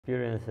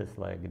experiences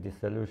like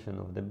dissolution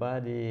of the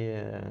body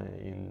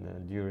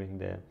during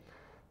the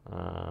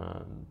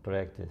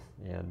practice.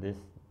 Yeah, this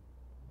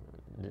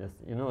just,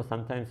 you know,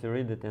 sometimes you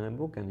read it in a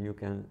book and you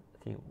can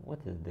think, what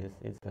is this?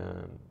 It's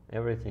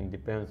everything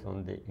depends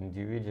on the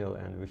individual,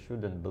 and we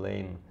shouldn't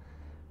blame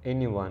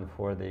anyone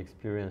for the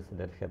experience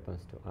that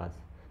happens to us,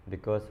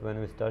 because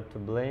when we start to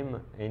blame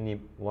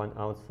anyone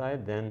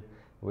outside, then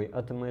we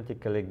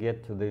automatically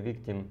get to the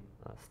victim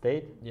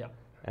state. Yeah.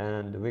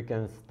 And we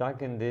can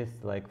stuck in this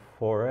like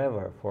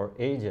forever, for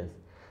ages.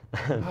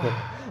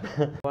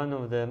 One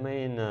of the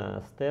main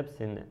steps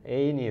in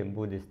any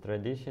Buddhist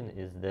tradition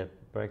is the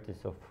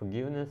practice of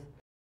forgiveness.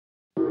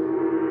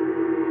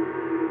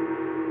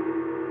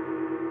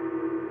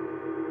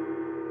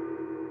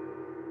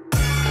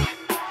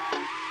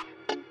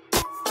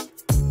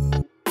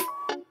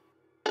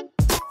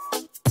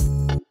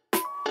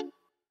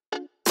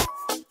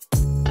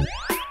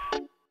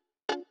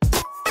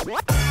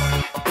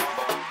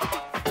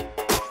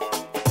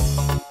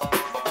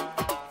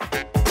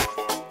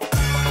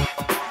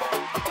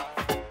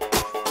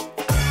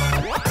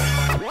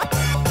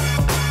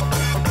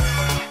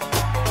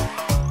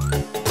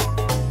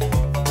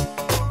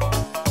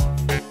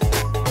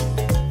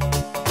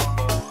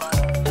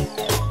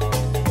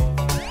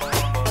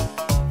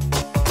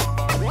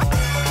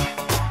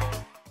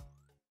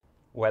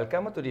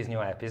 Welcome to this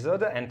new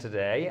episode, and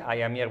today I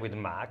am here with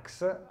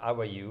Max. How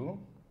are you?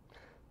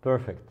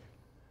 Perfect.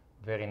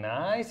 Very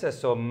nice.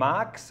 So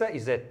Max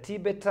is a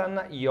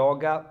Tibetan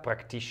yoga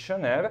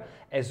practitioner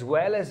as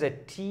well as a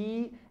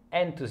tea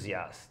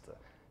enthusiast.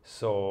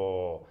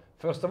 So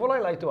first of all,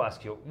 I'd like to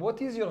ask you,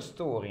 what is your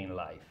story in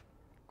life?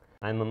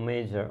 I'm a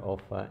major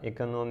of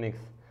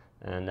economics,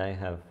 and I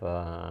have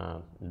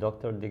a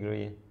doctorate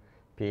degree,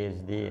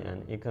 Ph.D.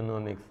 in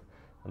economics.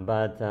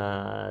 But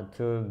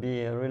to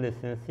be really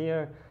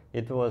sincere,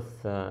 it was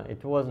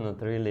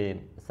not really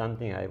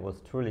something I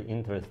was truly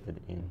interested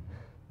in.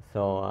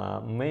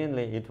 So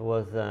mainly it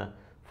was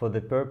for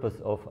the purpose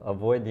of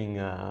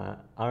avoiding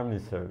army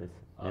service,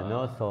 you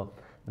know. So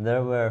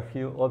there were a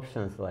few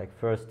options, like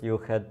first you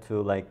had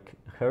to like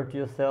hurt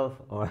yourself,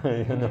 or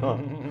you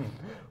know,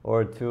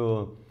 or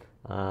to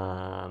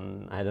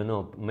I don't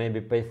know,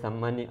 maybe pay some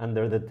money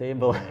under the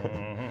table.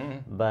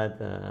 But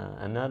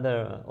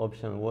another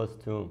option was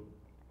to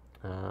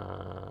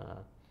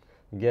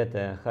get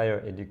a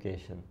higher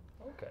education.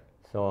 Okay.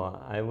 So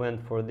I went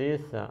for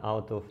this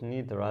out of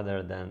need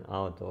rather than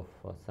out of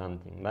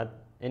something.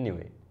 But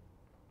anyway,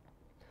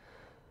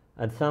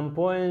 at some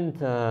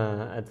point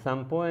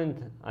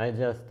I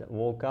just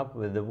woke up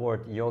with the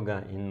word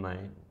yoga in my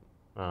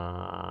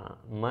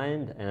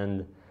mind,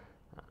 and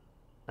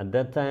at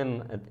that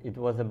time it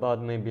was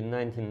about maybe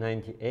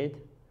 1998,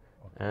 okay.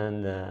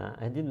 And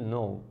I didn't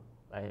know,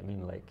 I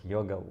mean, like,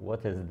 yoga,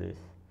 what is this?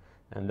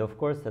 And of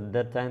course, at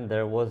that time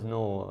there was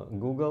no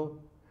Google,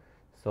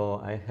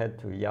 so I had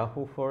to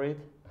Yahoo for it.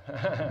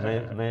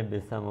 Maybe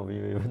some of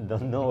you even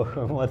don't know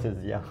what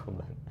is Yahoo,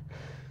 but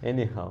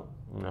anyhow,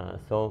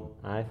 so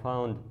I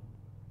found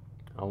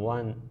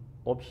one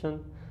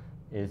option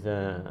is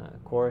a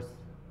course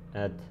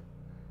at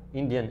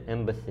Indian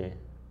Embassy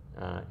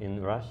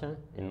in Russia,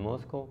 in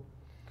Moscow.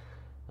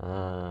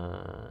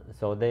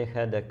 So they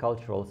had a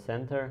cultural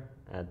center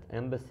at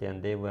Embassy,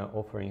 and they were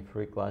offering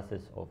free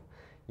classes of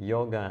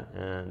yoga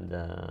and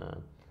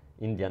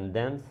Indian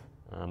dance,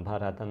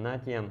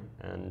 Bharatanatyam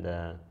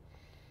and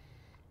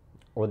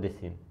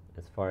Odyssey,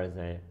 as far as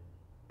I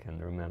can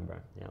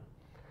remember. Yeah.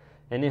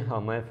 Anyhow,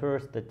 my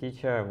first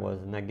teacher was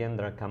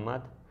Nagendra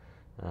Kamat.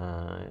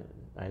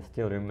 I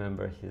still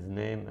remember his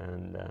name,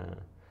 and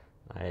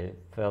I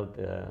felt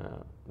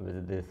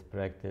with this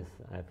practice,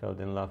 I felt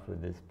in love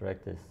with this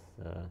practice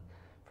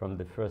from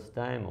the first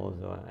time.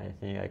 Also, I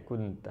think I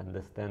couldn't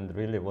understand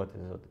really what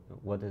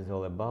is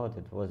all about.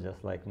 It was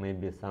just like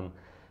maybe some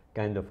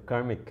kind of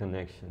karmic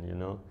connection, you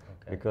know.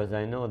 Okay. Because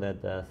I know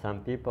that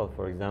some people,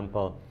 for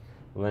example,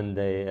 when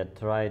they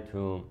try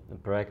to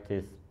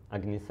practice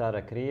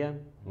Agnisara Kriya,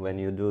 when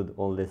you do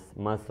all these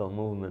muscle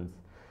movements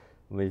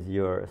with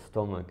your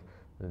stomach,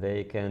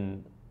 they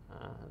can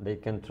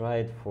try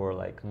it for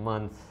like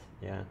months,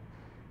 yeah.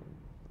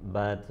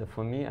 But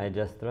for me, I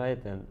just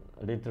tried, and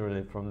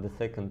literally from the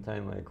second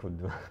time I could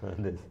do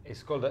this.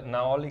 It's called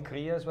Naoli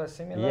Kriyas, was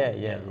similar?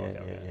 Yeah.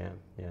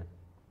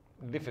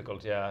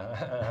 Difficult,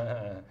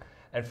 yeah.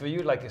 And for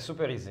you, like,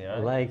 super easy,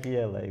 huh? Like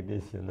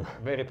this, you know.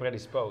 Very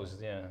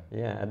predisposed, yeah.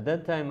 Yeah, at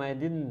that time I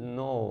didn't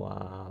know,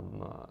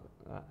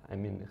 I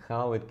mean,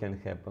 how it can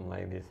happen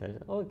like this. I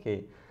said,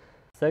 okay.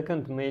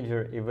 Second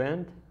major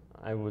event,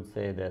 I would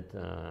say, that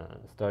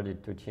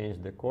started to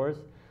change the course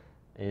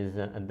is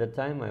at the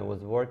time I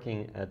was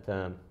working at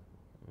a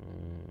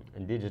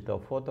digital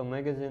photo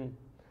magazine,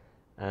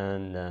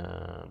 and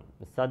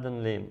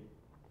suddenly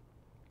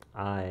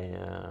I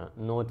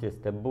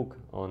noticed a book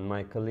on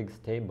my colleague's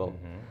table,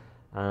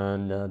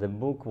 and the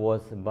book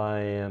was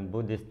by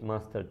Buddhist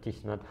master Thich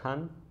Nhat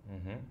Hanh,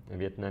 a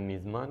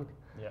Vietnamese monk.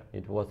 Yeah.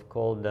 It was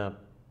called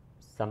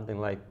something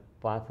like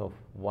Path of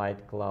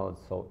White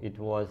Clouds. So it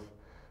was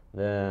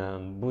the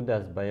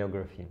Buddha's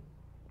biography.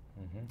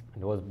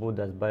 It was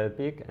Buddha's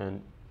biopic,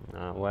 and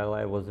while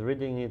I was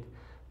reading it,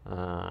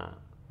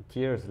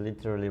 tears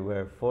literally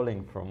were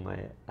falling from my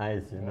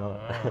eyes, you know.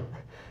 Wow.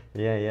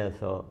 Yeah.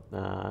 So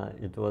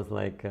it was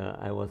like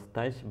I was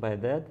touched by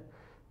that,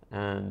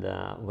 and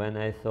when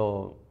I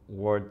saw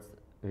words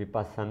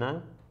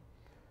vipassana,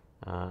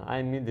 I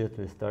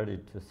immediately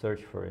started to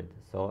search for it.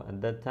 So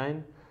at that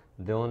time,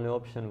 the only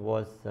option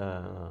was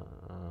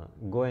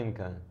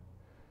Goyenka,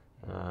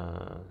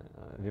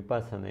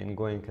 vipassana in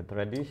Goyenka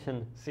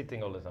tradition.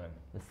 Sitting all the time.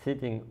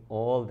 Sitting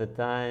all the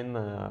time,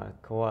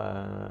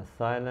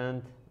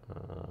 silent,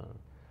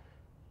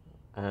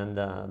 and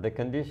the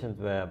conditions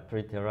were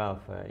pretty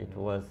rough. It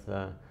was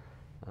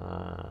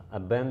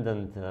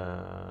abandoned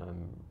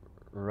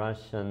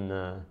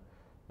Russian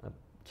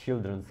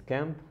children's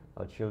camp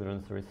or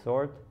children's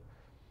resort.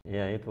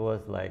 Yeah, it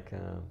was like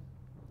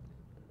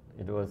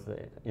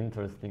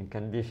interesting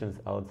conditions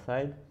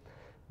outside,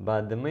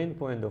 but the main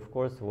point, of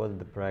course, was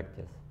the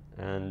practice.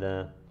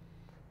 And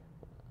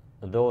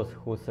those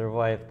who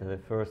survived the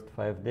first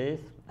 5 days,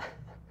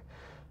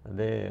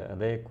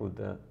 they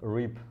could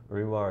reap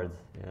rewards.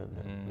 Yeah,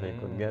 they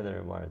could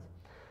gather rewards.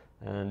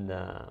 And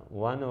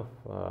one of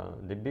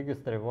the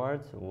biggest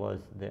rewards was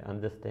the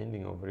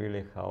understanding of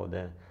really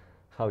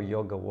how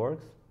yoga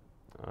works,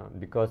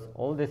 because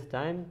all this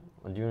time,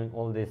 during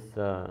all these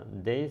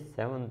days,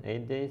 7,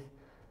 8 days,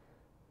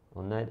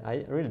 or night,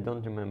 I really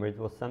don't remember. It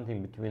was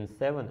something between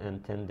 7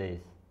 and 10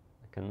 days.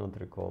 I cannot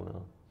recall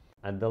now.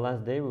 At the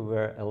last day, we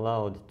were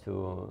allowed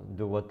to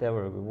do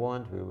whatever we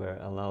want. We were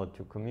allowed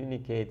to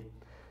communicate,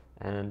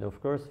 and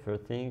of course,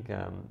 first thing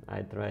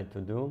I tried to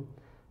do,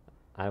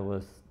 I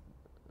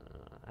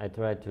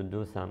tried to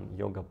do some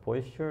yoga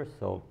posture.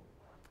 So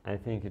I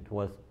think it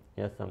was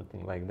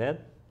something like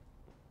that.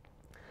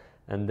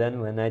 And then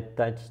when I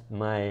touched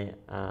my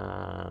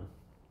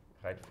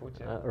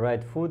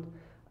right foot,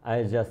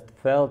 I just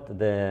felt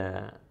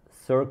the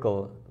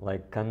circle,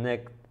 like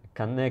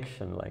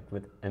connection, like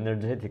with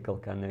energetical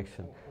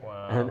connection.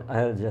 Wow. And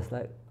I was just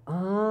like,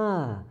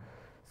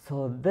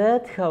 so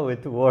that's how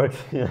it works,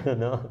 you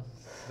know.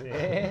 See?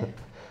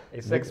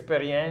 It's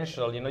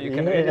experiential, you know, you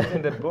can read it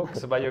in the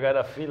books, but you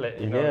gotta feel it,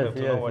 you know,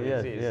 to know what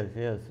it is.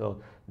 Yes.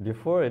 So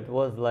before it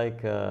was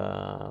like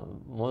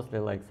mostly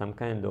like some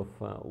kind of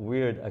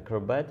weird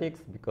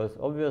acrobatics, because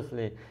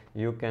obviously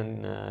you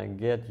can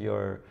get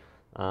your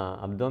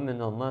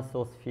abdominal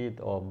muscles fit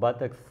or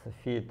buttocks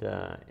fit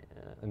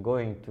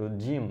going to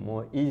gym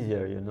more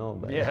easier, you know.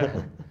 But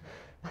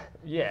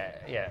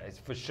yeah, it's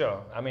for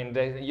sure. I mean,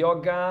 the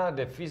yoga,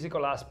 the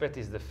physical aspect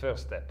is the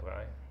first step,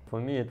 right? For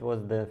me, it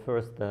was the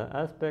first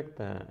aspect,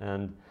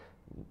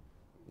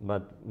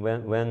 but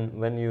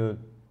when you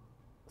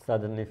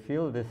suddenly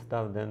feel this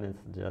stuff, then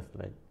it's just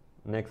like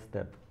next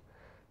step,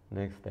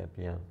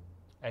 yeah.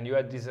 And you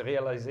had this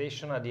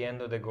realization at the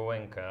end of the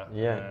Goyenka.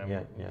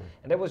 Yeah.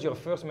 And that was your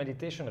first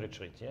meditation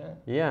retreat, yeah?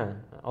 Yeah,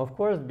 of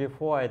course,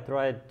 before I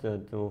tried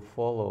to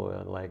follow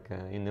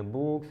in the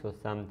books or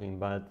something,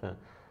 but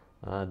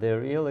the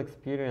real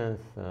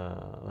experience,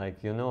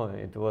 like, you know,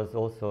 it was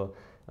also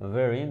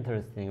very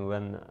interesting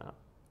when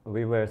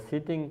we were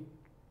sitting,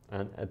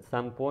 and at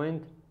some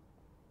point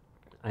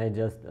I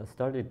just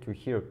started to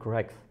hear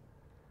cracks,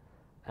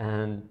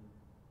 and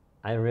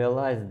I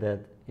realized that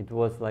it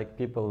was like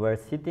people were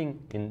sitting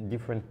in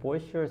different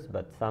postures,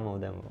 but some of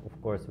them,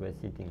 of course, were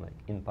sitting like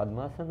in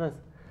Padmasanas,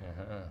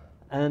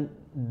 and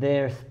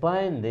their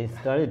spine, they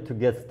started to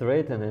get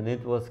straightened, and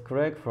it was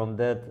cracked from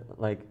that,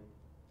 like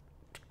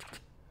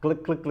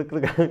click, click, click,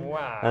 click.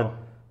 Wow. And,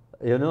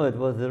 you know, it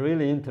was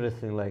really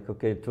interesting, like,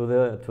 okay, to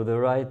the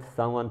right,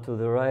 someone to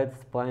the right,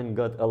 spine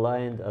got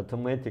aligned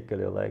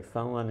automatically, like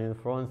someone in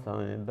front,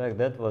 someone in back.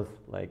 That was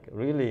like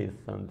really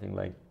something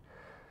like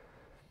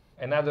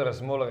another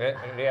small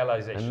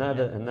realization.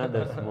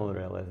 Another small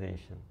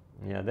realization.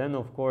 Yeah, then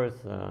of course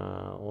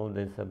all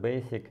these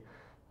basic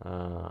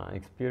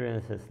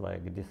experiences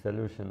like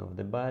dissolution of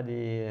the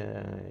body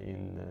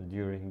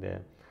during the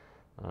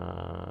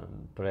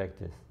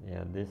practice.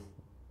 Yeah, this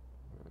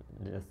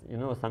just, you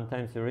know,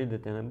 sometimes you read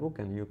it in a book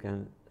and you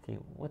can think,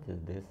 what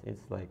is this?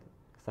 It's like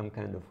some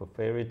kind of a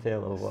fairy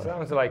tale or what?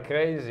 Sounds like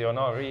crazy or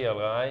not real,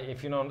 right?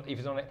 If you don't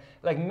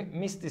like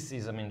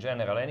mysticism in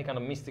general, any kind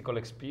of mystical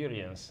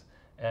experience,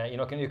 you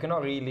know, you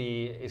cannot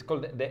really. It's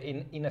called the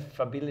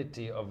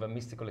ineffability of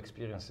mystical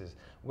experiences.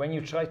 When you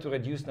try to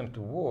reduce them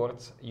to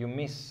words, you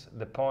miss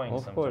the point.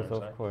 Of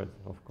course.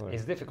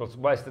 It's difficult.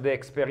 Whilst the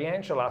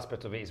experiential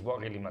aspect of it is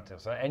what really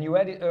matters. Right? And you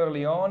had it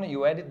early on.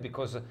 You had it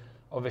because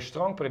of a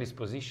strong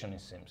predisposition,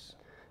 it seems.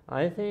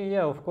 I think,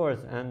 yeah, of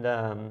course. And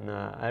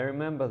I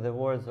remember the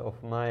words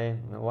of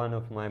one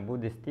of my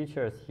Buddhist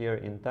teachers here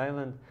in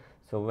Thailand.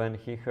 So when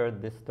he heard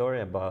this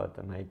story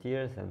about my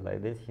tears and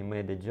like this, he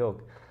made a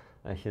joke.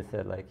 He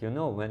said, like, you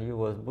know, when you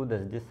was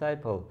Buddha's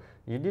disciple,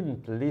 you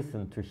didn't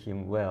listen to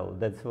him well.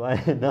 That's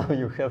why now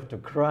you have to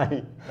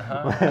cry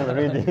while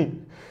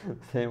reading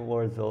same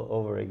words all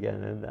over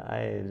again. And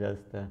I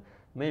just,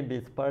 maybe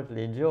it's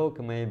partly a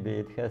joke, maybe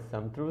it has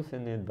some truth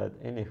in it, but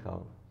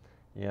anyhow,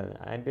 yeah.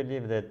 I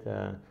believe that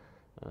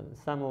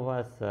some of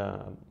us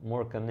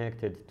more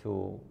connected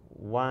to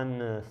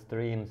one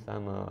stream,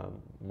 some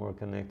more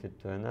connected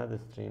to another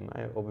stream.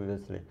 I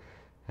obviously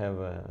have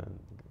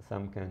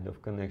some kind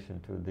of connection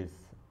to this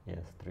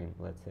stream,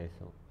 let's say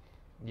so.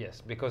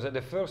 Yes, because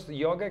the first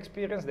yoga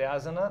experience, the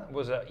asana,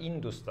 was a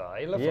Hindu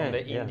style from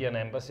the Indian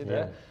embassy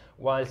there,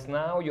 whilst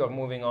now you're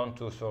moving on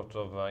to sort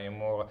of a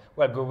more,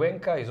 well,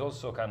 Goyenka is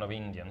also kind of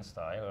Indian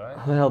style,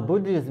 right? Well,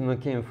 Buddhism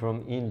came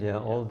from India,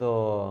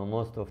 although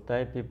most of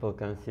Thai people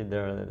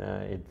consider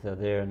it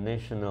their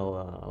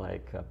national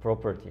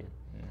property.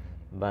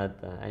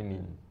 But I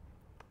mean,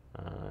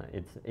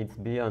 it's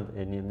beyond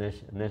any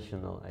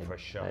national. For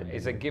sure,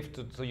 it's a gift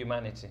to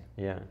humanity.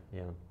 Yeah,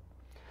 yeah.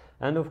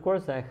 And of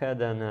course, I had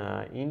an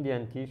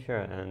Indian teacher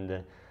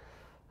and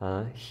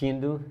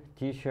Hindu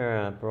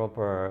teacher,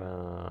 proper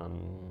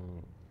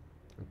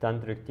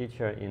tantric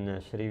teacher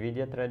in Sri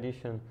Vidya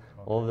tradition.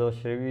 Okay. Although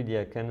Sri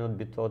Vidya cannot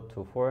be taught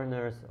to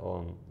foreigners,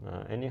 or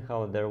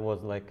anyhow, there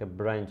was like a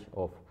branch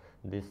of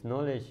this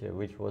knowledge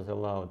which was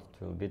allowed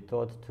to be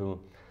taught to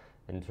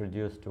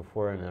introduce to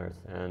foreigners,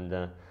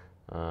 and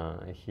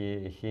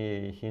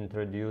he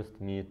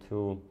introduced me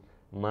to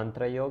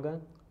mantra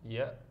yoga.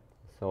 Yeah.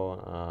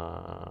 So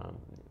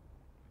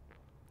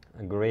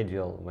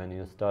gradual, when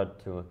you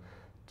start to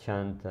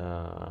chant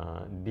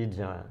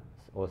bija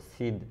or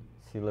seed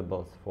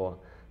syllables for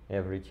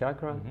every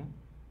chakra,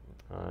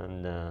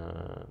 and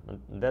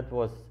that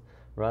was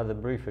rather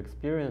brief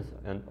experience.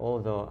 And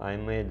although I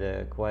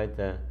made quite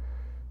a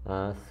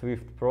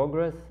swift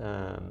progress,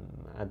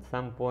 at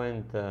some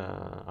point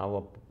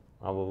our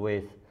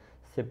ways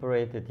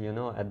separated. You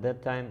know, at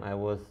that time I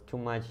was too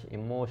much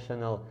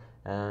emotional.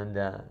 And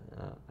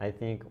I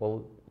think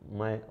all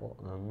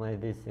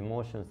these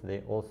emotions,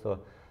 they also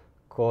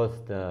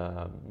caused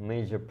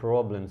major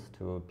problems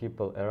to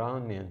people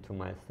around me and to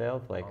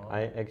myself. Like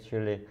I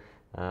actually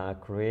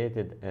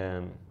created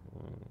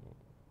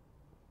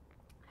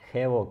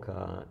havoc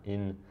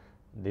in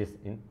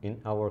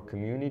our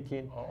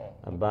community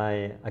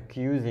by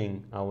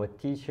accusing our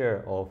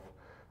teacher of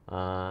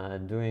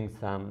doing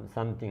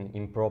something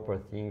improper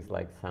things,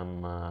 like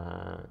some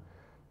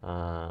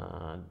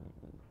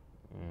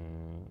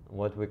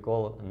what we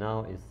call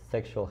now is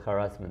sexual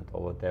harassment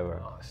or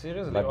whatever. Oh,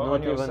 seriously? But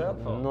on yourself?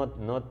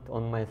 Not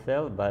on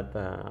myself, but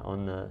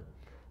on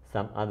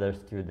some other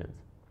students.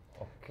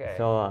 Okay.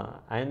 So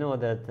I know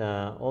that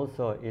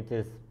also it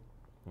is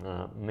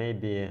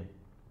maybe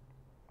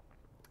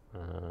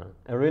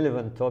a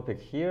relevant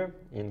topic here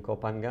in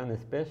Kopangan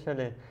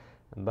especially,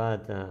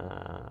 but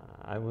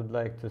I would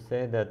like to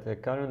say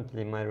that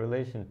currently my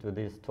relation to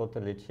this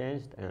totally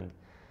changed, and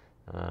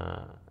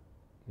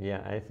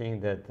yeah, I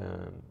think that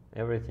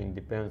everything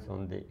depends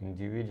on the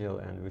individual,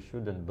 and we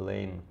shouldn't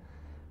blame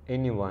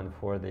anyone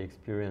for the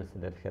experience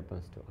that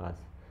happens to us.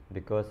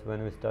 Because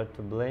when we start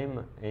to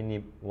blame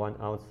anyone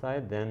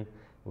outside, then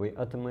we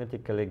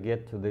automatically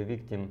get to the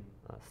victim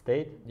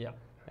state. Yeah.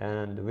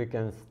 And we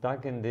can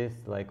stuck in this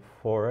like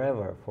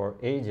forever, for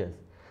ages.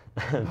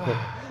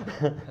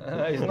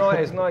 It's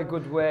not a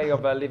good way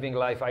of living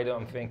life, I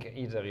don't think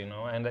either, you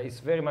know, and it's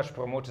very much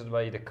promoted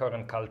by the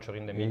current culture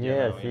in the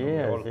media. Yes,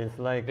 yes, it's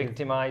like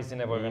victimizing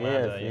everyone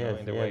another, you know,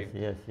 in the way.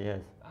 Yes.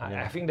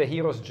 I think the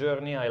hero's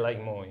journey I like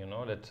more, you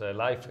know, that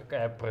life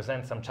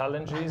presents some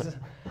challenges,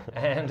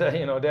 and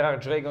you know, there are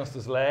dragons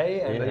to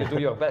slay, and you do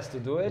your best to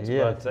do it,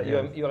 but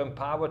you're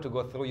empowered to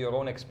go through your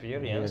own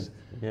experience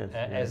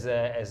as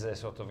a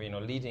sort of, you know,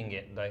 leading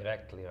it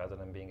directly rather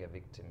than being a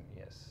victim.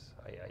 Yes,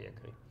 I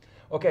agree.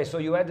 Okay, so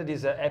you had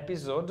this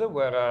episode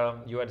where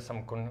you had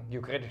you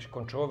created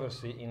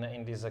controversy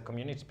in this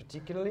community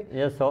particularly.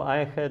 Yeah, so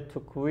I had to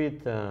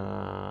quit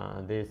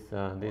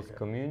this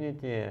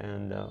community,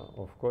 and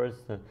of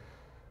course,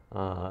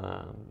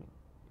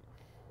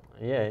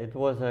 yeah, it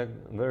was a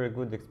very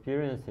good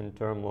experience in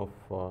terms of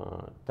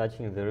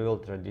touching the real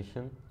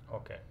tradition.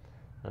 Okay.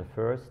 At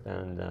first,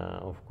 and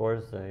of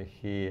course,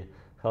 he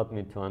helped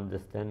me to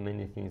understand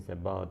many things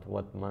about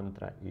what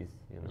mantra is.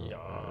 You know. Yeah.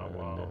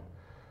 Wow.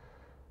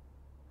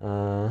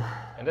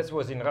 And that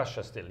was in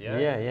Russia still, yeah?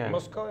 Yeah.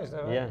 Moscow, is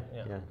that right?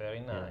 Yeah.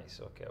 Very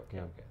nice. Okay.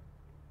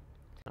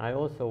 I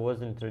also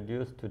was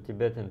introduced to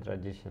Tibetan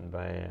tradition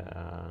by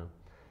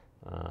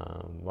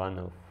one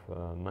of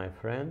my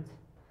friends,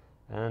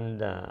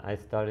 and I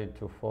started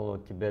to follow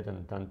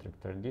Tibetan tantric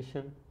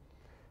tradition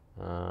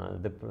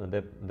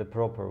the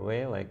proper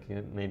way. Like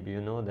maybe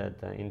you know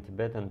that in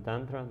Tibetan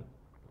tantra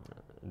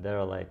there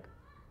are like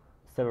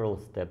several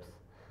steps.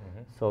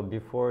 So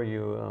before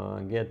you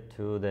get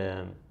to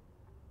the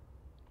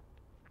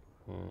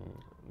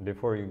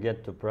before you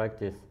get to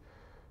practice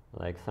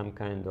like some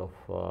kind of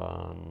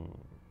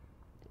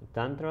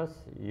tantras,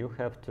 you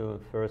have to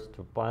first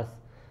to pass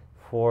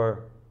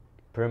 4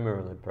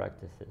 primarily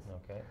practices.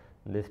 Okay.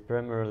 These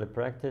primarily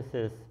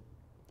practices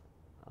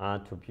are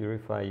to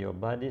purify your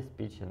body,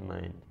 speech and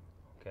mind.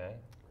 Okay.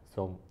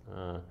 So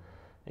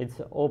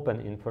it's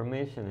open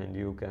information, and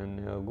you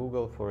can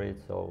Google for it.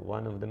 So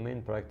one of the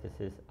main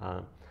practices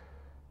are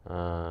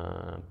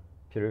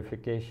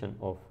purification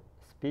of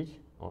speech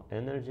or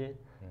energy,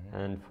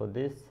 and for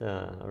this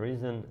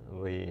reason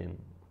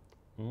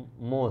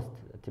most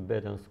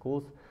Tibetan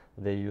schools,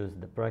 they use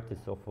the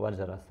practice of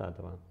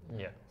Vajrasattva.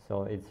 Yeah.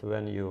 So it's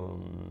when you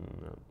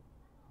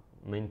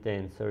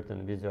maintain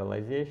certain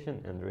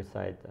visualization and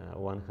recite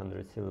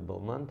 100 syllable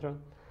mantra,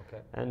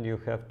 Okay. and you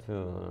have to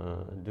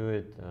do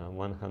it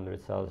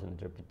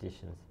 100,000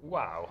 repetitions.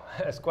 Wow,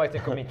 that's quite a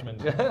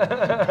commitment.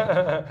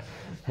 Yeah.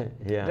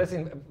 That's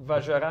in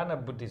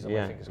Vajrayana Buddhism,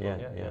 I think it's called.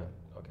 Yeah.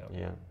 Okay.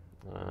 Yeah.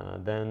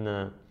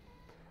 Then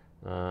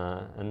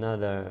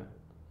another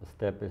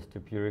step is to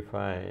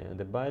purify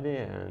the body,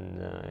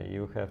 and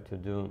you have to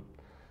do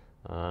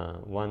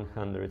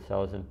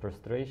 100,000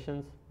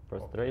 prostrations.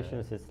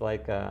 Prostrations is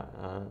like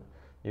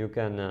you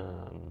can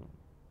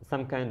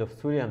some kind of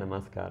Surya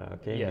Namaskara.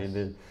 Okay. Yes.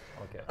 Maybe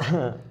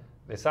Okay.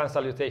 The sun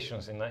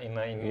salutations in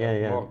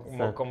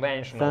more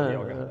conventional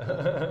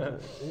yoga.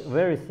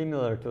 Very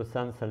similar to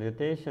sun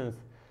salutations,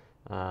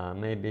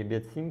 maybe a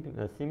bit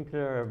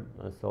simpler.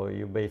 So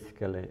you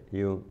basically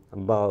you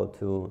bow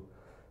to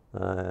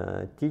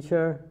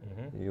teacher,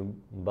 you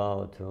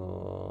bow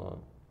to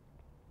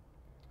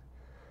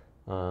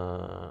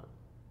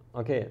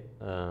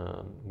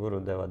Guru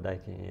Deva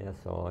Daikini. Yeah,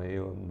 so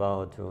you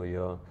bow to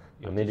your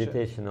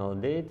meditational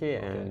deity,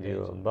 and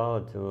you bow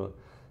to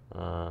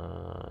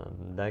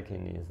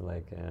Daikini is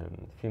like a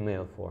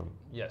female form.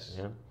 Yes.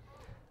 Yeah.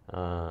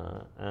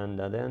 And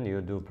then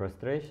you do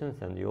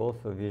prostrations, and you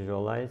also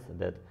visualize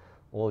that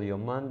all your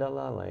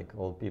mandala, like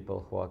all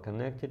people who are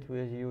connected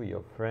with you,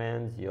 your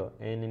friends, your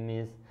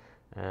enemies,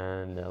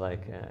 and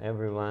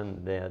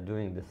everyone, they are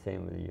doing the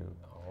same with you.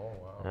 Oh,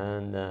 wow.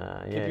 And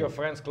keep your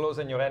friends close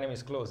and your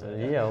enemies close.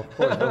 Yeah, of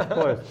course, of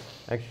course.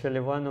 Actually,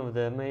 one of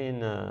the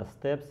main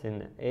steps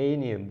in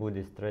any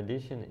Buddhist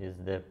tradition is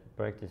the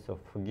practice of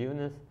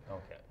forgiveness.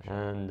 Okay. Sure.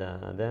 And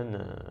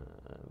then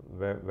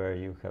where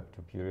you have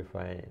to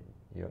purify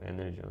your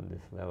energy on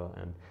this level.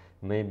 And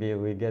maybe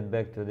we get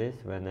back to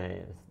this when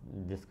I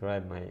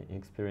describe my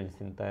experience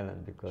in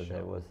Thailand, because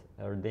I was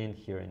ordained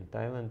here in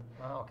Thailand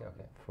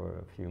for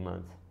a few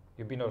months.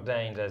 You've been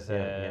ordained as a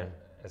monk?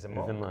 As a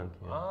monk,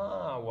 yeah.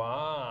 Ah,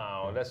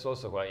 wow, that's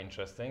also quite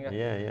interesting.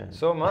 Yeah.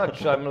 So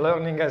much I'm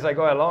learning as I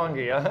go along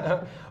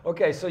here.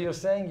 Okay, so you're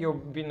saying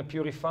you've been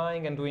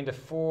purifying and doing the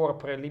 4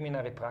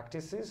 preliminary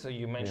practices. So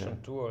you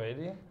mentioned 2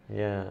 already.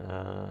 Yeah.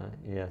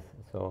 Yes.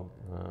 So.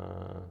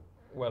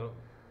 Well,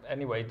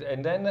 anyway,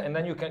 and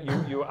then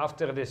you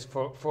after this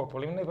 4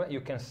 preliminary,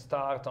 you can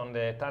start on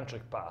the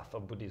tantric path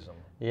of Buddhism.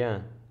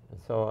 Yeah.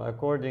 So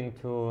according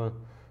to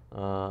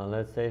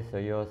let's say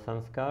your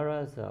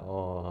sanskaras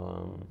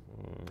or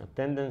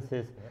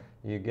tendencies,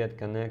 you get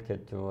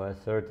connected to a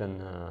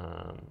certain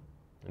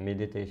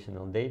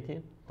meditational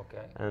deity.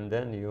 Okay. And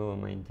then you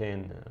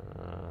maintain,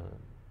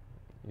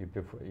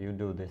 you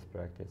do this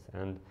practice,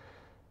 and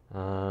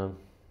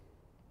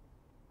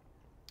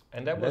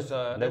that was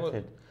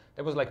it.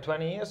 That was like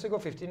 20 years ago,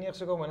 15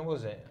 years ago. When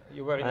was it?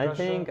 You were in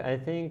Russia? I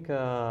think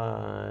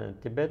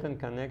Tibetan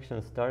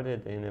connection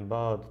started in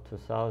about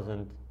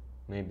 2000,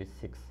 maybe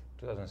 6.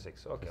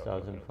 2006. Okay.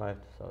 2005,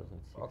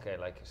 2006. Okay,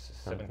 like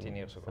 17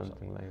 years ago.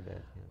 Something like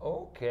that.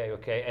 Yeah.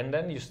 Okay. And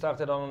then you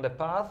started on the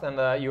path, and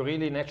you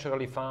really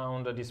naturally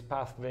found this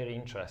path very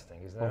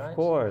interesting. Is that right? Of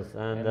course,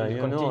 and you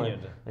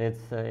continued.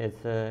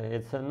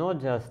 It's not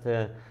just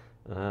a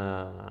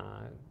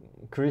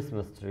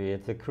Christmas tree.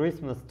 It's a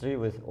Christmas tree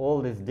with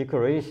all these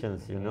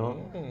decorations, you know,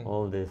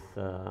 all these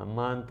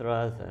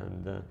mantras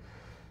and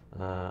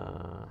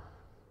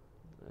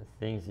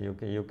things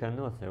you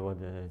cannot say what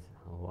it is.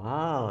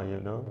 Wow, you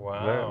know.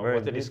 Wow, very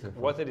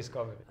what a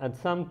discovery. At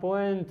some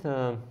point,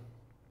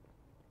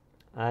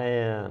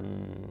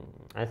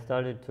 I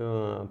started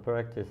to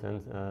practice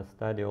and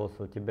study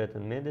also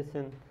Tibetan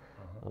medicine,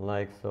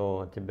 like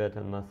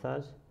Tibetan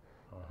massage.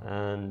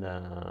 And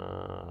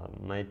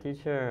my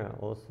teacher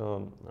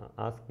also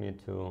asked me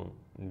to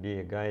be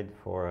a guide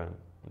for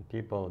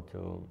people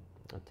to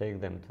take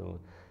them to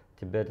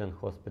Tibetan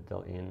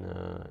hospital in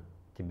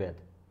Tibet.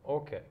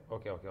 Okay.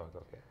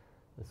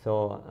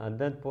 So at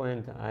that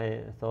point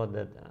I thought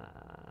that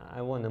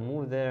I want to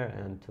move there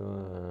and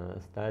to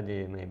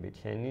study maybe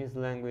Chinese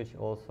language,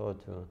 also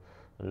to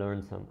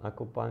learn some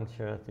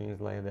acupuncture,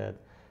 things like that.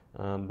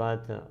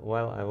 But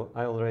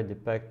I already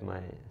packed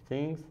my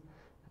things.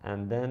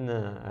 And then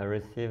I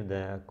received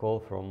a call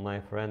from my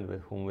friend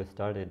with whom I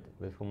started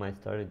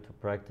to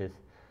practice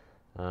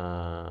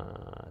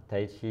Tai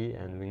Chi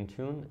and Wing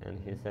Chun, and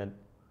he said,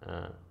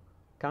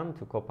 "Come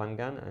to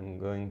Kopangan. I'm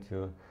going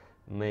to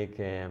make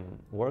a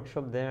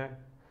workshop there."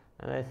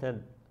 And I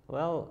said,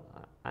 "Well,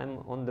 I'm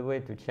on the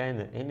way to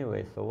China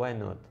anyway, so why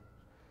not?"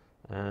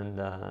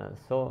 And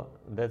so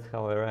that's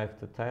how I arrived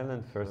to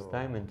Thailand first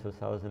time in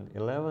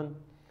 2011,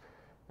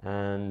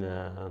 and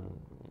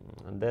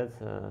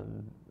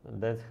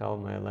that's how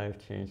my life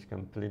changed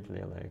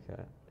completely,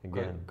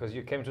 again. Because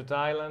you came to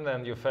Thailand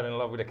and you fell in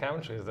love with the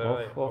country, is that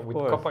right? Of with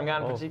course,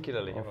 Kopangan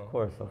particularly. Of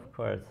course.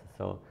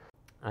 So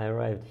I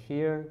arrived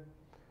here,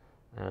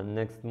 and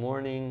next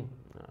morning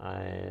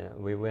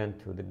we went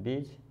to the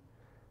beach.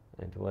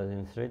 It was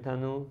in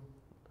Sritanu,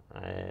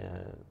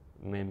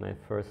 made my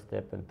first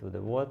step into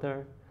the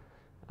water.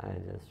 I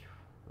just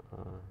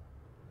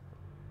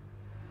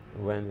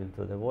went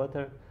into the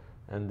water,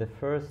 and the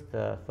first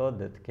thought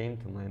that came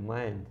to my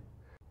mind,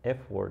 F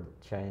word,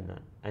 China.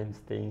 I'm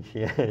staying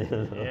here. You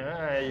know?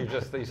 Yeah,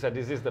 you said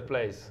this is the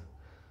place.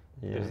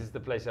 Yeah. This is the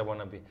place I want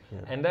to be.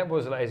 Yeah. And that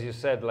was, as you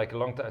said, like a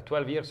long time,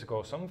 12 years ago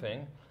or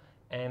something.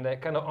 And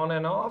kind of on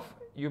and off,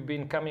 you've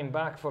been coming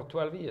back for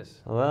 12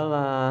 years. Well,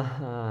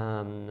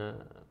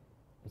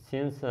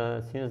 since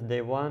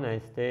day one, I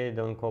stayed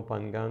on Koh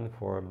Phangan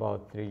for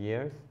about 3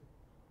 years,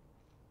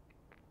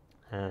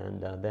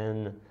 and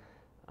then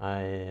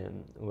I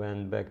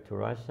went back to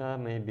Russia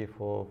maybe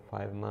for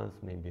 5 months,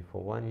 maybe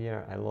for 1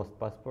 year. I lost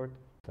passport,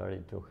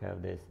 started to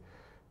have this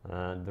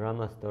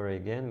drama story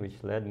again,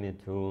 which led me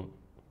to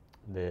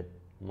the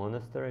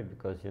monastery,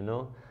 because you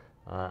know,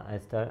 I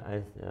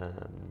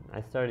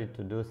started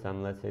to do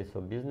some, let's say,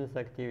 so business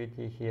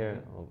activity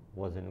here.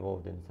 Was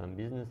involved in some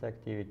business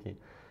activity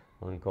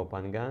on Koh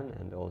Phangan,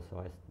 and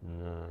also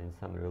in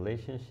some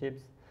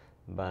relationships,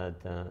 but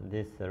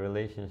these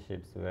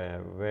relationships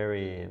were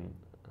very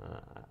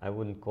I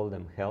wouldn't call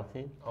them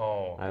healthy.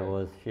 Oh, okay. I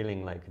was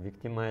feeling like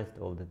victimized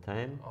all the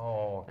time.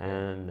 Oh, okay.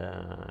 And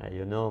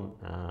you know,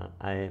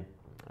 I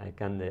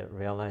kind of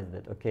realized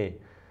that, okay,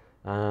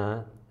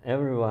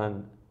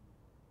 everyone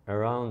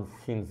around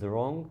seems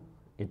wrong.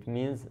 It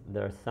means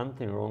there's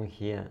something wrong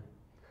here,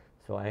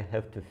 so I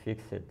have to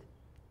fix it,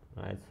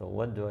 right? So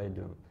what do I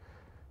do?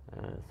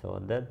 So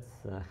that's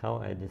how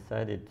I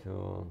decided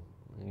to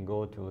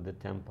go to the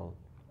temple.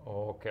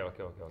 Okay.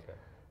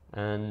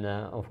 And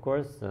of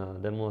course,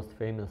 the most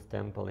famous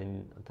temple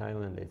in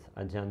Thailand is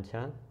Ajahn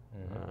Chah,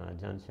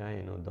 Ajahn Chah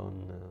in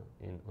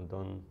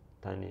Udon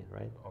Thani,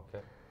 right?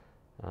 Okay.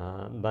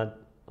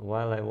 But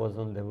while I was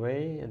on the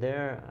way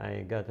there,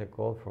 I got a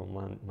call from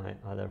my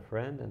other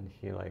friend, and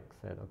he like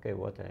said, "Okay,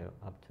 what are you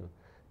up to?"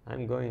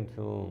 "I'm going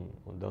to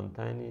Udon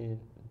Thani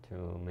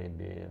to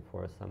maybe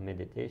for some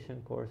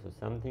meditation course or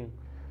something."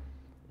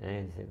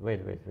 And he said,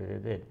 "Wait,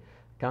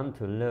 come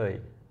to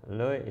Loei.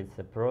 Loei is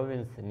a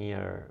province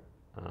near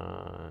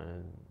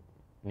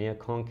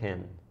Khon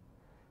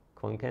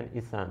Kaen,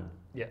 Isan,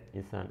 Yeah.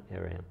 Isan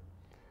area."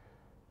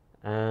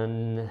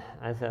 And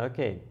I said,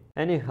 okay.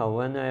 Anyhow,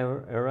 when I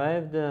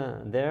arrived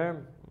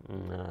there,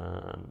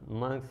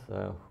 monks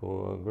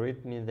who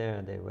greet me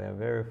there, they were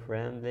very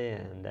friendly,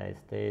 and I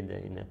stayed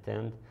in a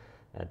tent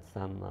at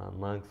some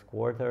monks'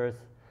 quarters.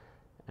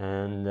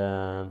 And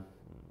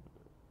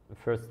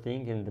first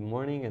thing in the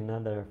morning,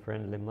 another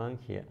friendly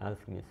monk, he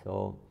asked me,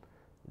 "So,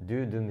 do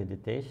you do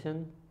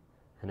meditation?"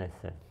 And I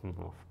said,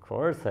 "Of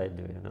course I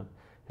do, you know."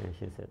 And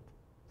he said,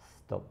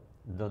 "Stop,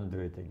 don't do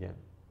it again."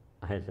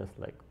 I just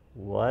like,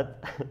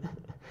 "What?"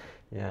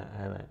 Yeah,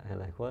 I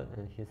like, "What?"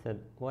 And he said,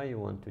 "Why you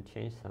want to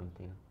change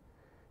something?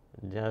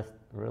 Just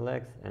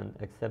relax and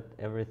accept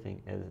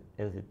everything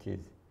as it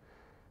is."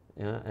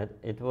 You know,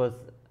 it was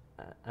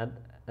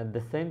at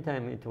the same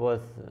time, it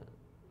was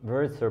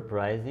very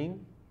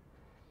surprising,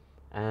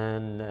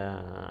 and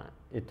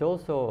it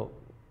also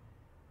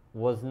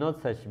was not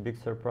such a big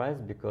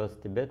surprise, because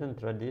Tibetan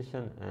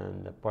tradition,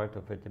 and a part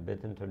of a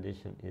Tibetan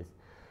tradition is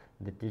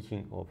the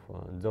teaching of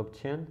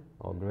Dzogchen,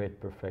 or great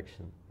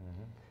perfection.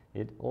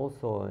 It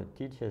also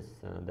teaches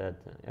that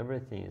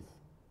everything is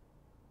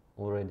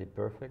already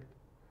perfect.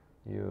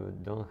 You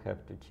don't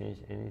have to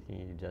change anything,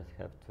 you just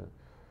have to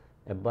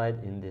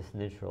abide in this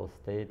natural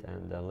state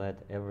and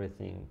let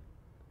everything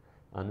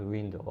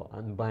unwind or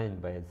unbind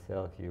by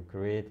itself. You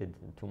created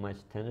too much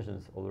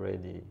tensions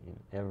already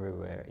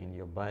everywhere in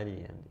your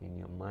body and in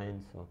your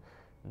mind, so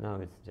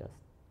now it's just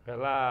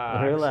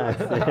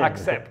Relax.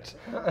 Accept.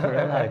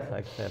 Relax,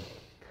 accept.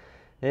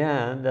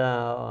 Yeah, and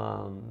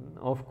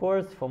of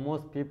course, for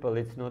most people,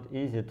 it's not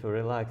easy to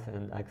relax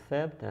and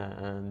accept,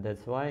 and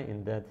that's why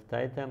in that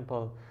Thai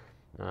temple,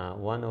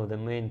 one of the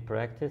main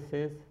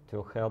practices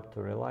to help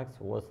to relax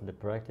was the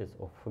practice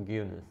of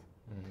forgiveness.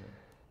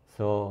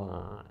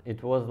 So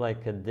it was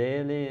like a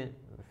daily,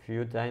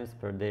 few times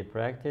per day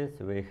practice.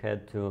 We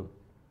had to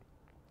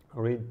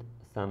read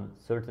some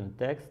certain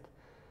text,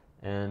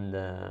 and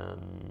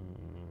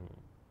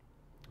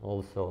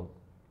also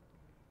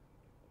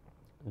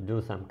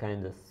do some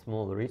kind of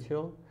small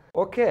ritual.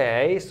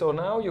 Okay, so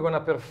now you're going to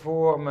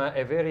perform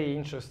a very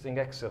interesting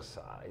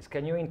exercise.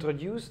 Can you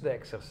introduce the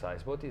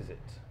exercise? What is it?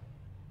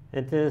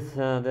 It is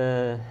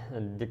the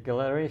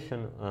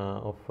declaration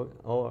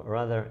or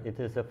rather, it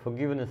is a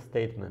forgiveness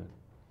statement.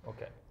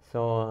 Okay.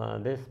 So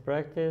this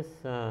practice,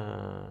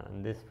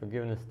 this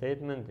forgiveness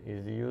statement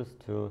is used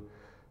to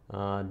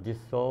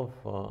dissolve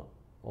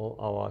all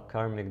our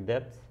karmic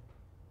debts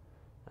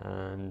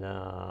and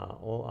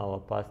all our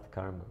past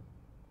karma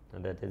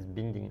that is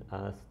binding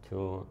us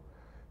to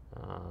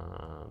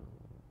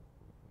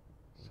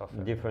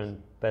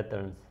different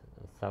patterns,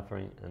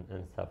 suffering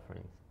and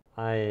sufferings.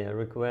 I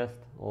request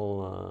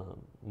all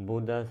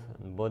Buddhas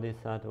and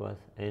Bodhisattvas,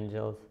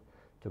 angels,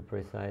 to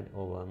preside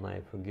over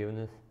my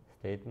forgiveness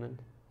statement.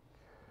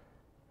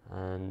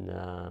 And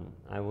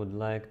I would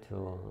like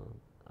to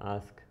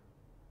ask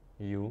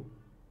you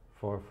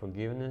for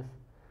forgiveness.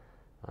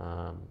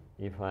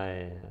 If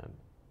I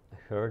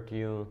hurt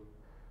you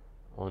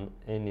on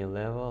any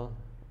level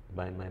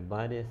by my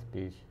body,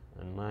 speech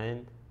and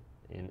mind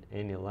in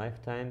any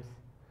lifetimes,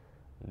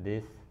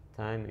 this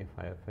time if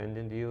I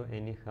offended you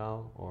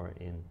anyhow, or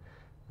in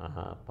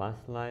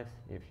past lives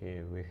if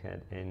we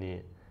had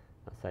any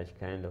such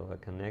kind of a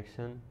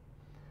connection.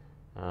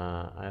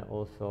 I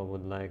also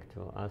would like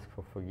to ask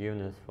for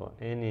forgiveness for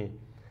any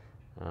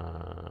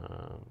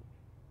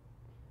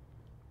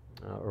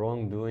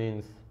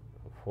wrongdoings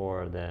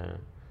for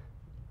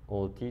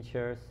all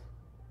teachers,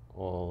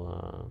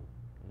 all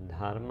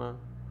dharma,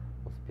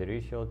 all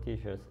spiritual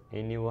teachers,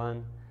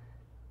 anyone,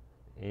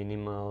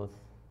 animals,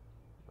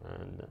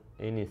 and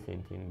any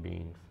sentient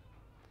beings.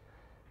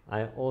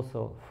 I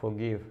also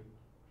forgive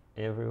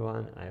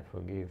everyone. I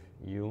forgive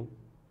you,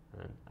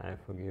 and I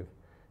forgive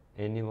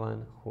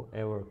anyone who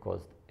ever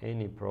caused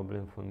any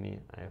problem for me.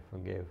 I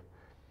forgive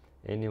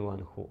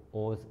anyone who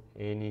owes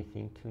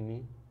anything to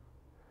me.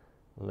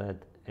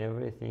 Let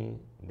everything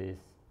this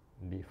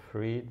be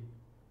freed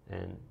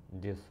and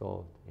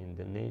dissolved in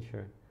the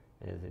nature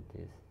as it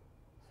is.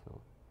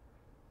 So,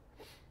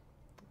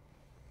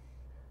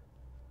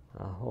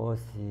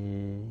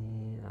 ahosi,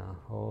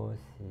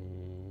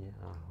 ahosi,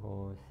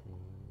 ahosi.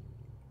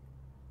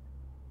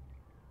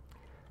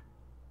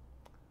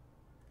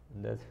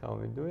 That's how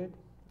we do it,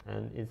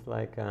 and it's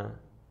like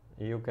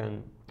you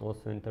can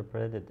also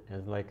interpret it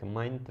as like a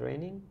mind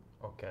training.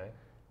 Okay.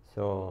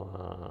 So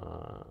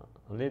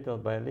little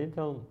by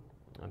little,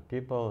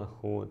 people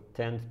who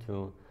tend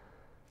to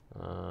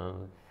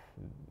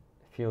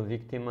feel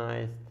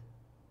victimized,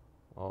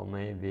 or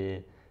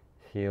maybe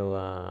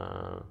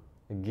feel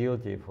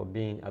guilty for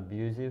being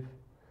abusive,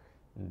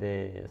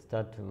 they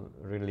start to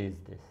release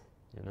this,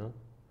 you know,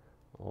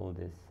 all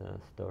these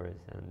stories.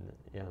 And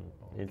yeah,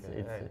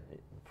 Okay.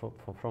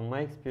 from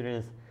my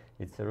experience,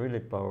 it's a really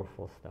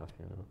powerful stuff,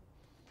 you know.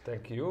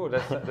 Thank you.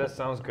 That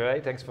sounds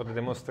great. Thanks for the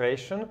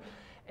demonstration.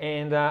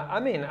 And I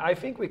mean, I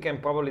think we can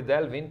probably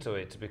delve into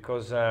it,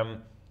 because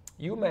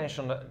you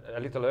mentioned a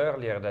little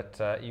earlier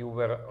that you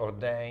were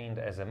ordained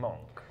as a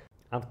monk.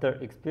 After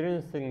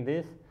experiencing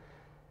this,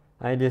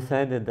 I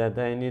decided that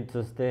I need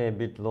to stay a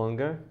bit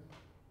longer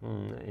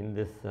in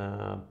this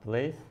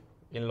place.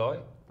 In Loy?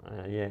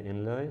 Yeah,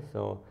 in Loy.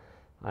 So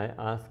I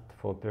asked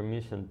for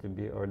permission to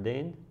be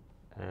ordained,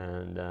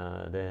 and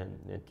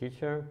the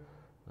teacher,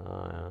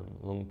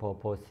 Lungpo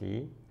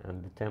Posi,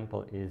 and the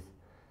temple is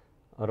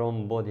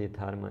Rom Bodhi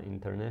Dharma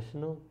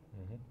International.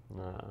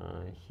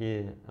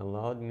 He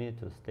allowed me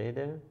to stay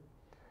there,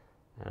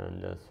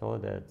 and so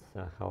that's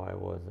how I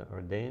was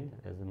ordained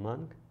as a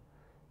monk,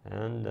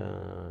 and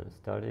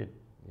started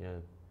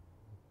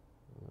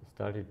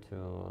to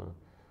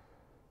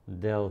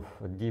delve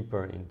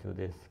deeper into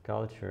this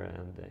culture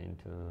and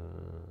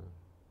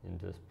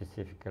into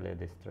specifically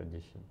this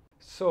tradition.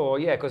 So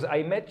yeah, because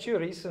I met you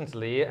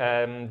recently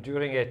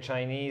during a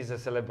Chinese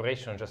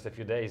celebration just a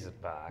few days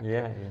back.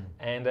 Yeah.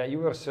 And you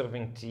were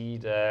serving tea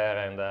there,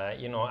 and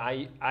you know,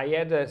 I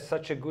had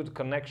such a good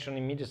connection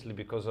immediately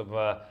because of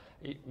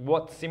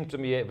what seemed to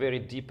me a very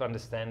deep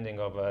understanding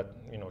of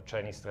you know,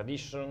 Chinese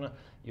tradition.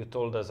 You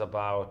told us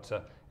about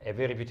a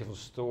very beautiful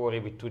story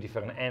with two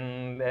different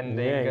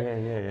endings.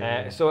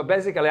 Yeah. So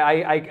basically,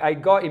 I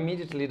got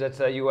immediately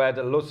that you had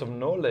lots of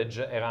knowledge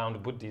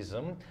around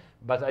Buddhism,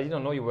 but I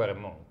didn't know you were a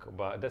monk.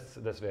 But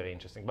that's very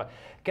interesting. But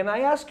can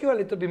I ask you a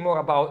little bit more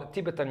about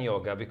Tibetan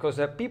yoga? Because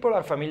people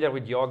are familiar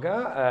with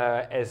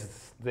yoga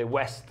as the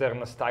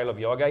Western style of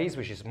yoga is,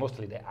 which is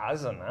mostly the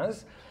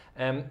asanas.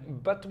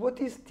 But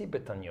what is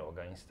Tibetan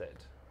yoga instead?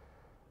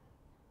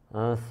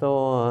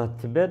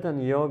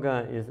 Tibetan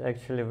yoga is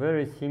actually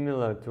very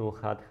similar to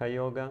Hatha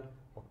yoga.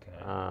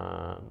 Okay.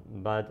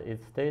 But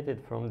it's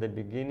stated from the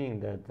beginning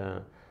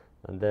that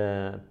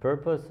the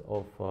purpose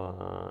of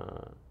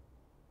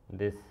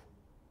this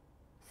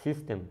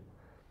system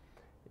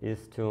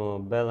is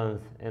to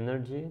balance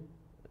energy,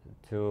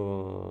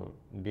 to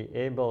be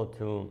able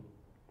to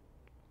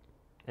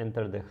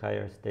enter the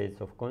higher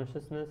states of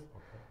consciousness,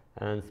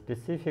 and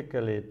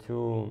specifically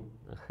to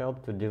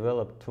help to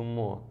develop two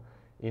more: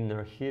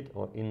 inner heat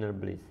or inner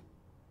bliss.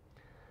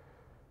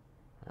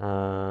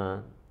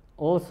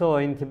 Also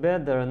in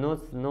Tibet there are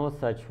no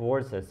such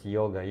words as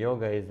yoga.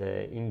 Yoga is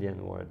an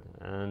Indian word,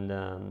 and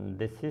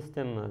the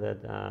system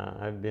that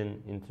I've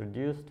been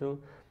introduced to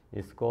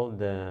is called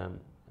the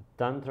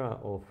Tantra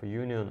of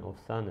Union of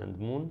Sun and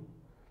Moon.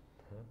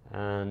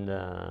 And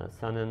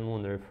Sun and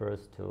Moon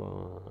refers to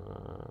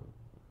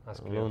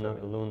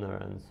lunar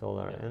and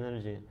solar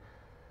energy,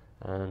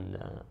 and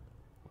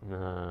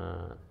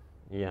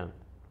yeah,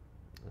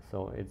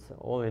 so it's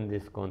all in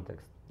this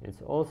context.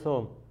 It's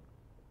also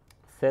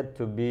said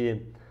to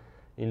be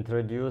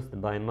introduced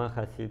by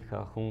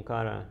Mahasiddha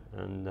Hunkara,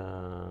 and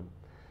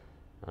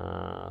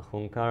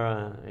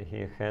Hunkara,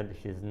 he had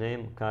his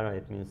name. Kara,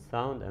 it means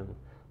sound, and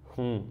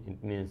Hum,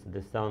 it means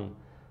the sound,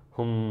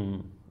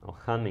 hum, or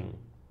humming.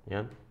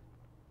 Yeah.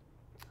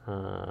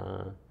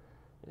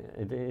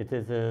 It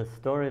is a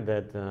story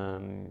that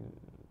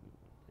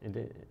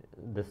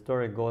the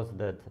story goes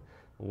that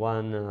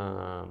one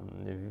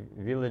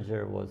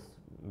villager was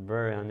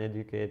very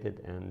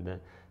uneducated, and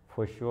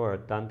for sure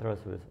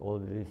tantras with all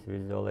these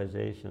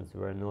visualizations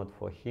were not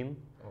for him.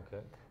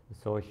 Okay.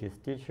 So his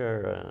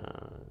teacher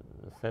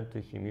said to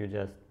him, you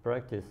just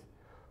practice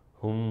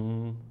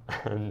hum,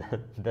 and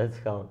that's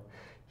how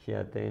he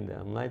attained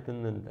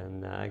enlightenment.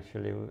 And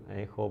actually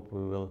I hope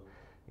we will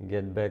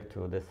get back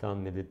to the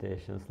sound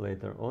meditations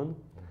later on.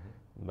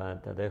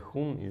 But the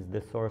hum is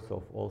the source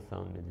of all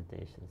sound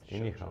meditations.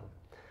 Anyhow.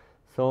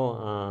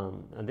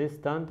 So this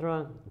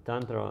tantra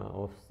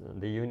of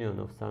the union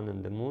of sun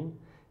and the moon,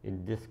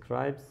 it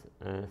describes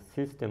a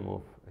system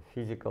of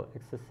physical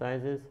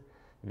exercises,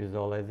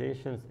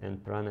 visualizations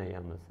and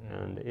pranayamas,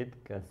 and it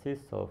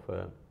consists of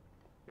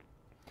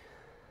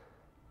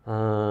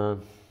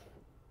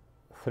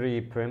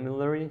 3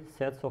 preliminary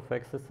sets of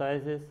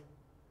exercises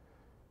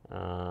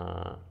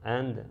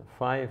and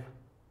 5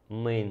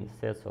 main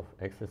sets of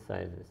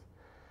exercises.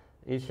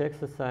 Each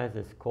exercise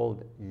is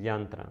called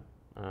yantra.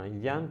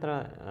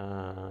 Yantra,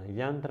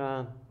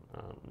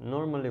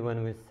 normally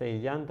when we say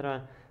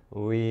yantra,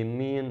 we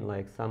mean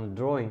like some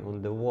drawing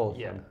on the wall,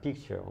 some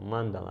picture or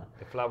mandala.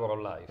 The flower of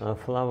life.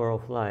 Flower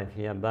of life,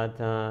 yeah. But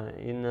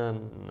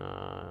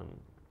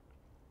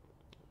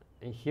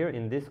here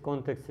in this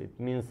context, it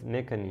means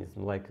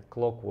mechanism, like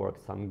clockwork,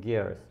 some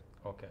gears.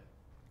 Okay.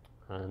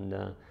 And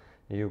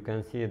you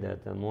can see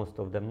that most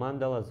of the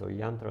mandalas or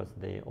yantras,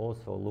 they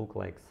also look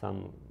like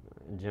some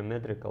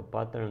geometrical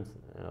patterns,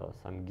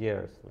 some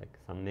gears, like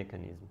some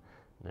mechanism.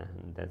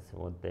 And that's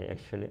what they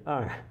actually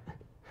are.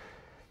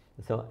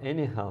 So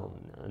anyhow,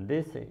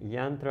 these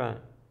yantras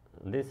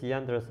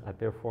are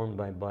performed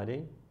by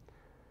body.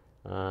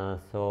 Each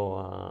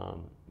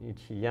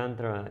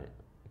yantra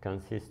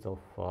consists of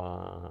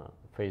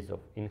phase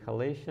of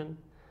inhalation,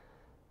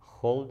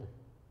 hold,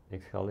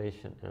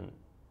 exhalation, and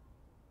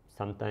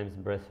sometimes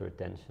breath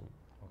retention.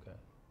 Okay.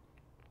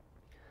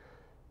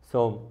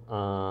 So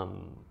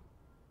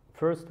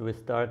first we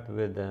start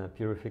with the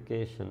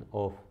purification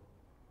of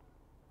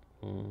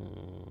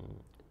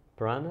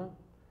prana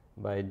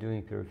by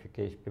doing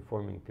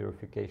performing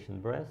purification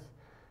breaths.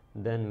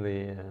 Then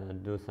we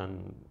do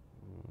some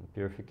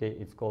purification.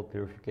 It's called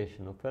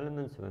purification of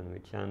elements, when we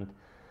chant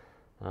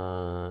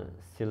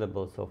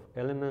syllables of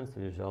elements,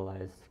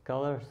 visualize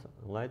colors,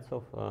 lights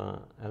of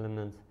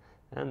elements,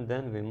 and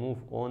then we move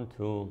on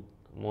to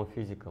more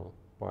physical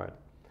part.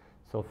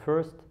 So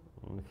first,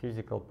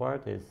 physical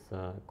part is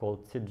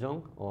called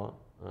Tsijong, or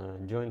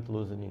joint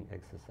loosening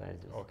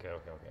exercises. Okay.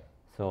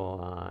 So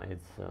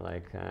it's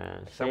like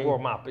some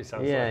warm up. It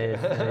sounds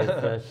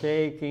it's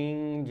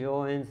shaking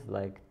joints,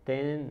 like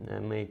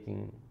 10,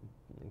 making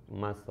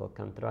muscle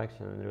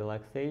contraction and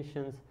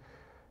relaxations.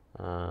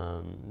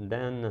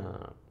 Then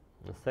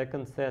the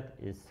second set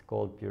is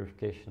called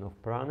purification of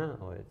prana,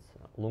 or it's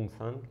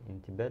lungsang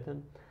in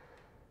Tibetan.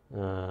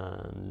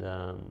 And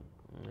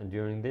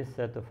during this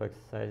set of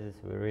exercises,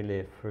 we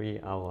really free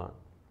our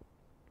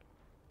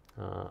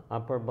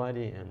upper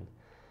body and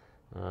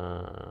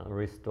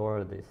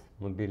restore this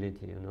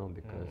mobility, you know,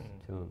 because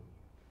to,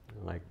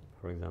 like,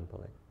 for example,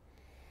 like,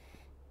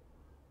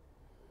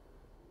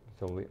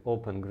 so we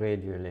open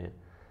gradually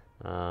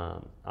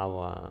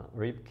our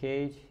rib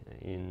cage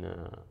in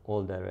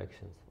all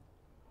directions.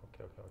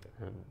 Okay.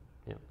 And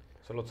yeah.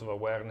 So lots of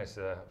awareness,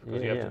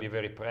 because you have to be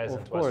very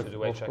present to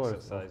do each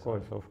exercise.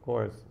 Of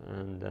course,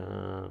 and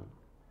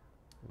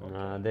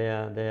they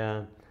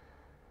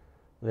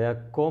are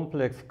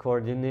complex,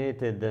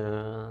 coordinated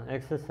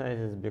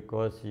exercises,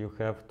 because you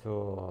have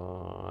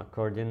to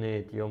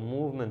coordinate your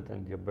movement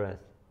and your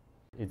breath.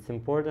 It's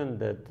important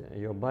that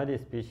your body,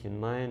 speech, and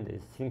mind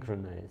is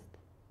synchronized.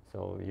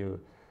 So you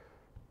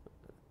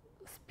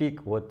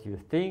speak what you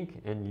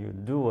think and you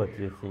do what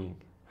you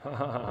think.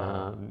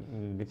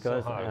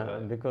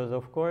 Because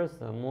of course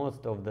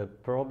most of the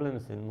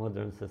problems in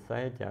modern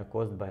society are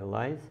caused by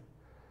lies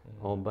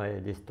or by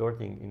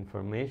distorting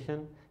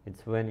information.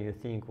 It's when you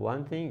think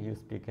one thing, you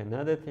speak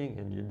another thing,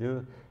 and you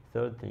do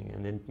third thing,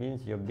 and it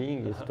means your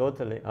being is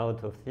totally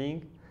out of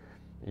sync.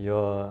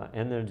 Your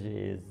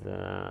energy is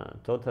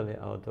totally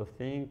out of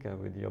sync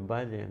with your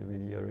body and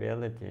with your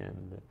reality.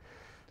 And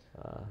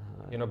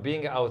you know,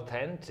 being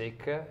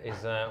authentic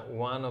is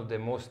one of the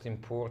most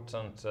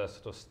important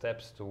sort of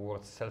steps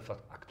towards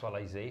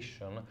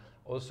self-actualization.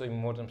 Also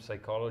in modern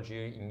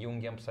psychology, in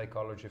Jungian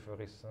psychology,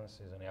 for instance,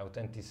 is an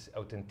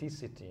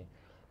authenticity,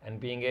 and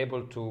being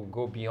able to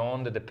go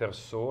beyond the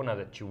persona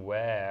that you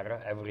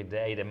wear every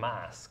day, the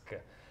mask.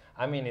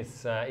 I mean,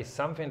 it's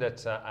something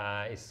that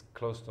is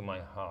close to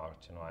my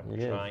heart. You know, I'm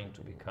trying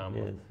to become,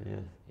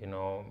 you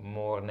know,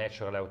 more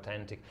natural,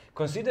 authentic,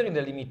 considering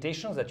the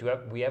limitations that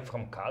we have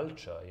from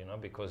culture. You know,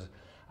 because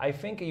I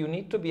think you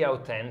need to be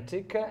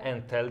authentic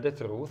and tell the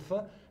truth,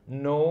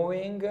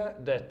 knowing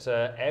that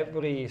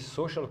every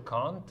social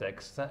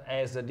context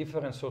has a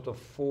different sort of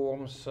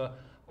forms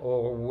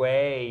or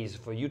ways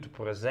for you to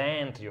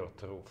present your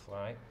truth,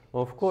 right?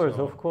 Of course.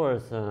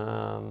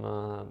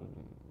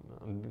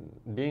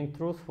 Being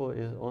truthful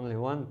is only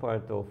one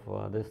part of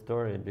the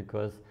story,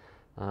 because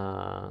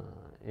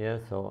Yeah,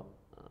 so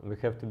we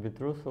have to be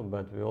truthful,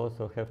 but we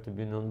also have to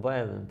be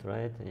non-violent,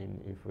 right?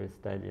 If we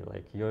study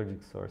like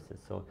yogic sources,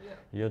 so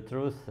your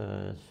truth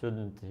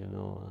shouldn't, you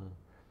know,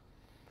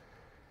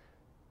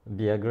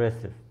 be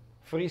aggressive.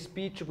 Free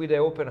speech with an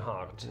open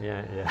heart.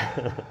 Yeah,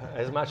 yeah.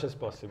 As much as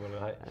possible,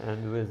 right?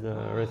 And with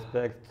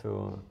respect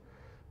to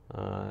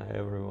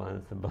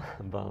everyone's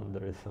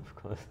boundaries, of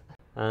course.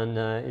 And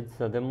it's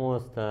the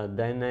most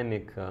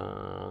dynamic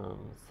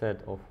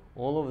set of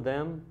all of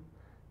them,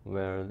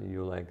 where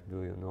you like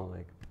do, you know,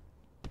 like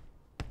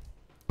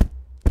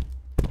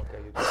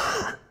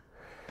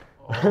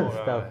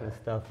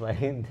stuff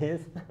like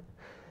this.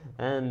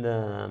 And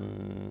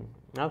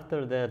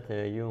after that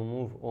you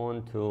move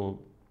on to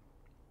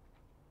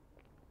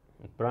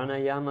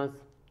pranayamas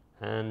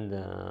and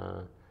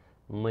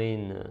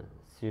main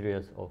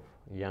series of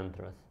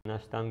yantras. In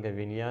Ashtanga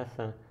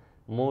Vinyasa,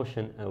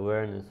 motion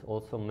awareness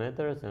also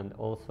matters, and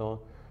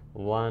also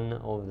one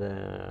of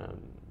the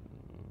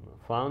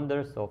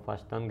founders of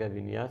Ashtanga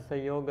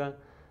Vinyasa Yoga,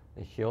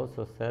 she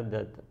also said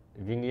that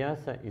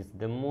Vinyasa is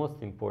the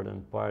most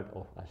important part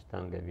of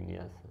Ashtanga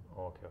Vinyasa.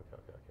 Okay.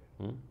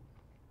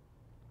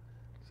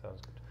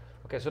 Sounds good.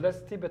 Okay, so that's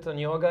Tibetan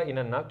yoga in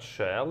a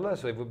nutshell.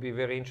 So it would be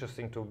very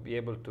interesting to be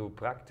able to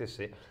practice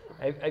it.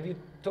 Have you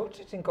taught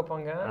it in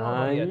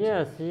Kopangan?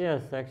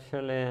 Yes.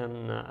 Actually,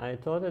 I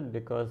taught it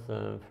because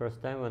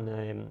first time when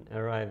I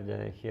arrived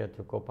here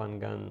to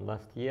Kopangan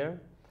last year,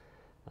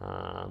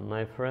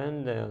 my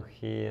friend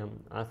he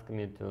asked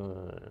me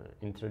to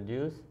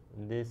introduce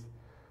this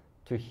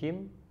to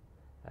him,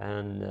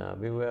 and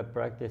we were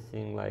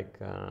practicing like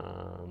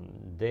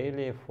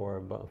daily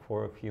for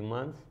a few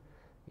months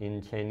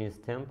in Chinese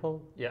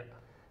temple. Yeah.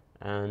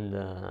 And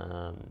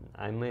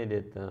I made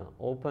it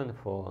open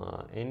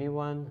for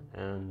anyone,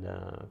 and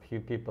few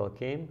people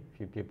came,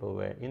 few people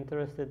were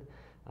interested.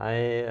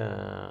 I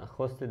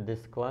hosted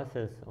these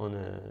classes on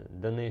a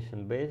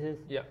donation basis.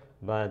 Yeah.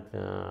 But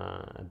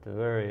at the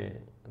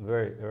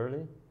very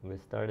early, we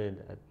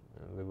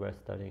were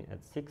starting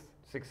at 6.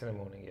 6 in the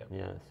morning, yeah.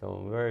 Yeah,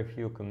 so very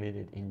few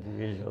committed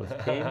individuals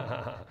came.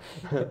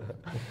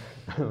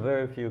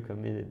 Very few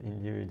committed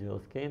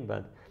individuals came,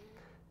 but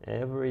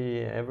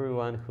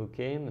everyone who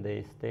came,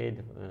 they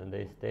stayed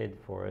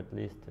for at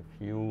least a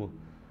few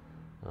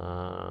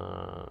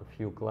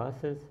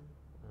classes,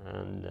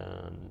 and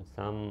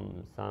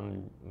some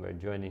were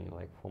joining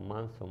like for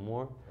months or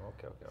more.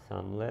 Okay.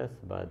 Some less,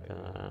 but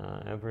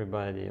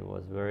everybody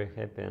was very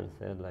happy and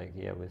said like,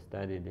 yeah, we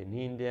studied in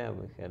India,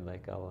 we had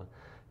like our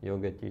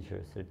yoga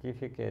teacher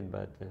certificate,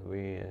 but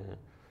we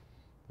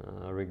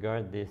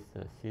regard this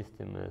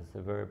system as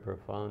very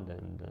profound,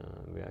 and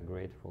we are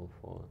grateful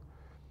for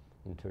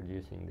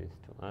introducing this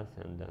to us.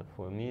 And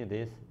for me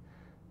this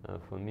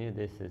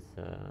is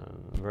a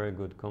very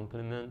good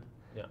compliment.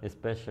 Yeah.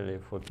 Especially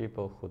for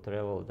people who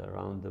traveled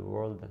around the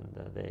world, and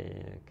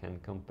they can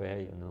compare,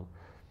 you know,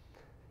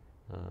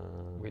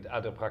 with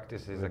other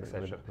practices,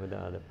 etc. With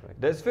other practices.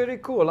 That's very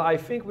cool. I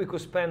think we could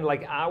spend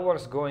like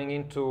hours going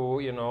into,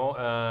 you know,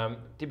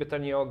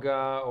 Tibetan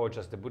yoga or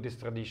just the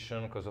Buddhist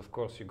tradition, because of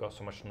course you got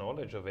so much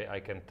knowledge of it, I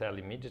can tell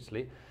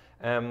immediately.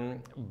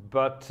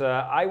 But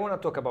I want to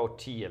talk about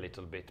tea a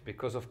little bit,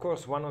 because of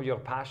course one of your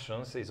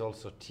passions is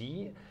also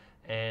tea.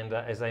 And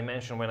as I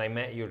mentioned when I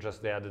met you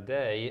just the other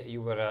day,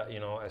 you were, you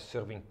know,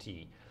 serving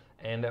tea.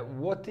 And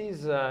what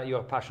is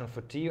your passion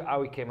for tea?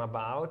 How it came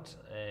about,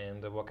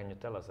 and what can you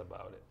tell us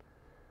about it?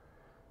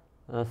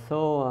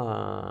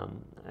 So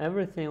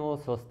everything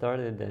also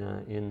started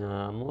in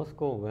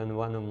Moscow when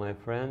one of my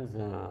friends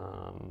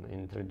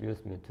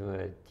introduced me to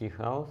a tea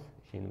house.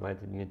 He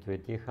invited me to a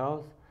tea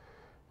house,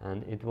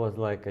 and it was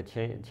like a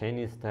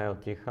Chinese style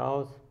tea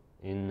house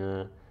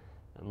in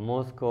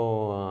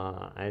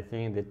Moscow. I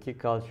think the tea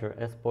culture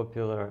is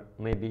popular,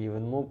 maybe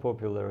even more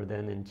popular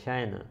than in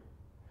China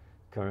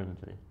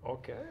currently.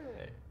 Okay.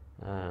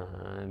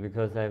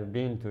 Because I've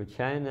been to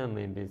China,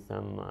 maybe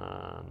some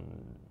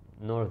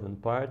northern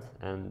parts,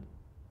 and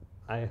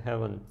I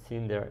haven't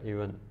seen there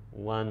even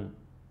one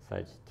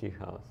such tea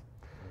house.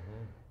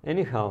 Mm-hmm.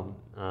 Anyhow,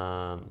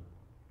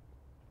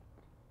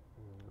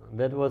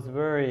 that was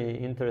very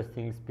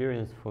interesting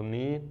experience for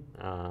me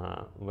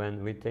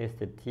when we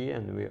tasted tea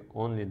and we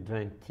only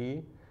drank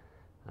tea.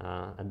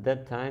 At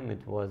that time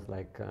it was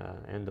like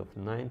end of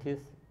 90s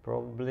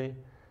probably.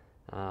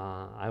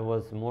 I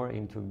was more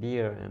into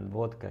beer and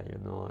vodka, you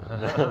know,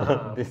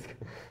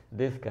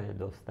 this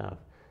kind of stuff.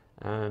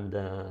 And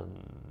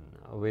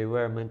we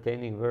were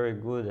maintaining very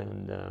good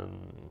and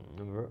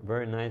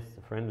very nice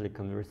friendly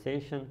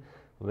conversation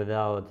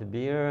without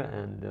beer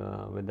and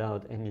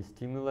without any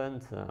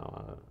stimulants.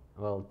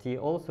 Well, tea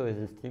also is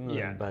a stimulant,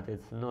 yeah, but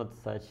it's not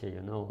such a,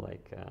 you know,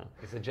 like...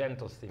 it's a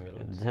gentle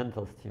stimulant.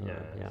 Gentle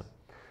stimulant, yes.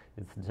 Yeah.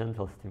 It's a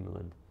gentle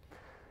stimulant.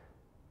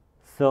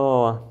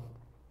 So...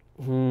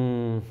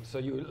 so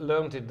you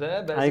learned it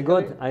there,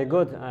 basically? I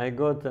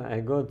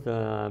got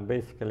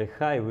basically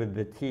high with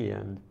the tea,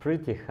 and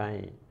pretty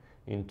high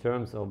in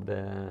terms of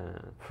the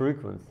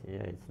frequency.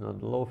 Yeah, it's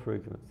not low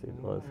frequency, it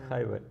was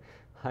high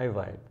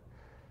vibe.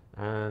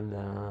 And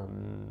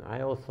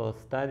I also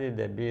studied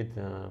a bit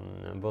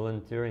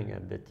volunteering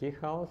at the tea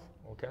house.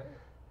 Okay.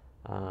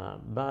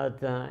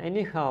 But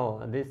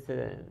anyhow, this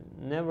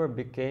never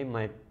became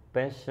my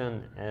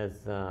passion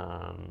as,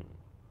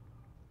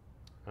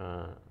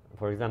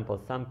 for example,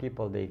 some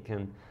people, they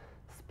can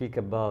speak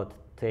about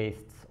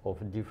tastes of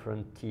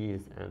different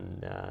teas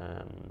and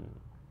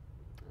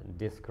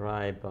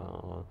describe,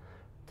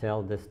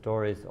 tell the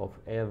stories of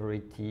every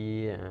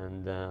tea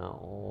and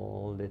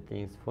all the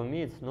things. For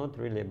me, it's not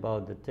really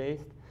about the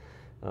taste.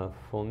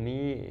 For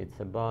me, it's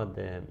about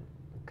the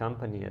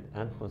company and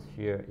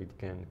atmosphere it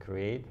can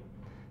create.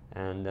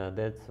 And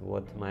that's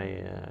what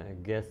my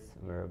guests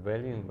were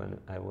valuing when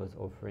I was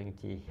offering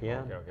tea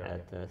here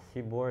at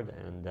Seaboard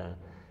and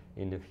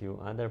in a few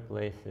other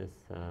places.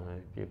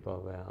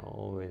 People were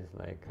always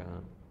like,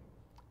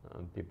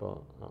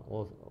 people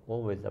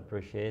always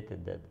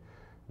appreciated that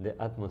the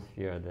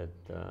atmosphere that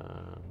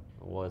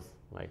was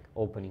like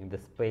opening the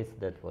space,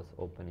 that was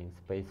opening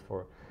space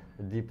for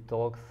deep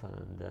talks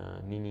and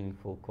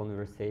meaningful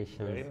conversations.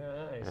 Very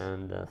nice.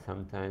 And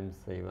sometimes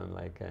even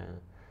like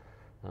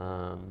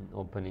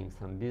opening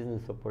some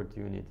business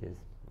opportunities,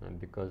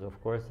 because of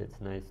course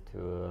it's nice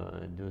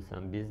to do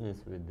some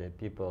business with the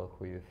people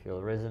who you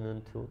feel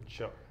resonant to.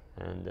 Sure.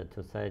 And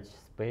to such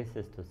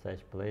spaces, to such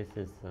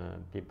places,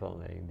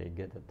 people they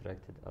get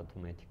attracted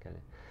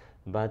automatically.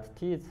 But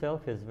tea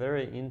itself is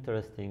very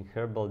interesting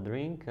herbal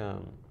drink,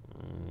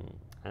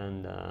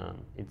 and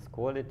its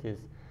qualities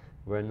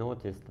were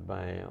noticed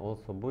by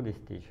also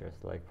Buddhist teachers,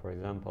 like for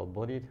example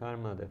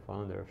Bodhidharma, the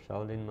founder of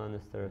Shaolin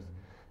monasteries.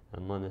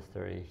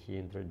 Monastery, he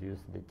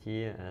introduced the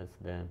tea as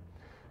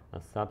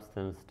a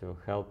substance to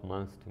help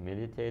monks to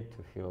meditate,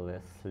 to feel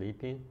less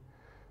sleepy,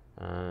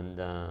 and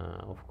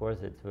of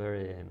course it's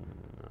very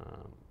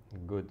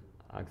good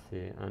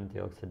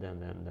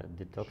antioxidant and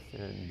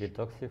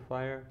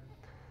detoxifier,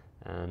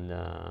 and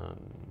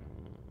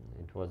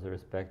it was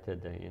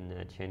respected in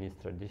Chinese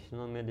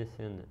traditional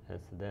medicine as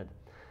that.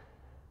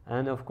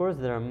 And of course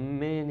there are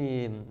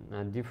many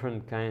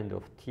different kind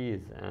of teas,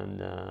 and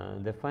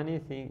the funny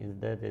thing is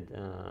that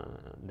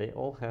they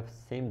all have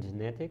same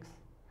genetics,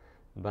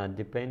 but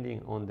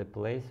depending on the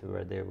place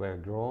where they were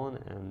grown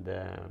and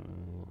the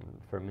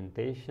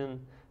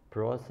fermentation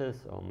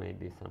process or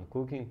maybe some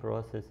cooking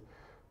process,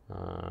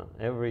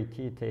 every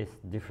tea tastes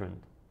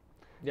different.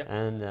 Yeah.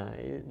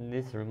 And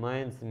this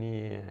reminds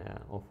me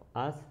of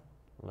us,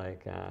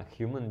 like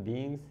human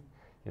beings.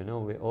 You know,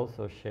 we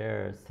also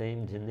share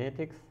same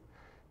genetics,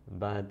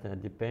 but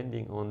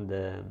depending on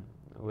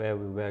where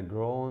we were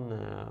grown,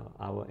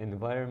 our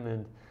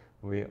environment,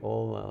 we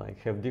all like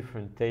have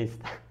different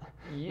taste.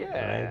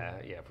 Yeah,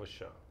 right? yeah, for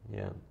sure.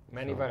 Yeah.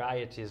 Many so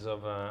varieties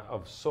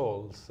of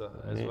souls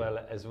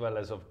as well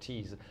as of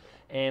teas.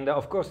 And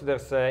of course,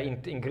 there's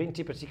in green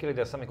tea particularly,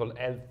 there's something called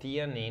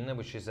L-theanine,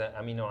 which is an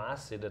amino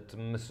acid that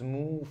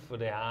smooth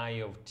the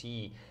eye of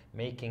tea,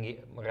 making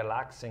it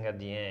relaxing at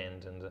the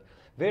end. And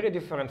very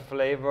different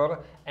flavor,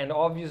 and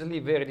obviously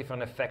very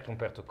different effect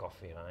compared to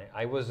coffee. Right?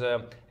 I was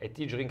a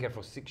tea drinker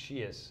for 6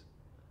 years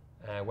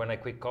when I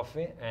quit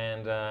coffee,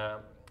 and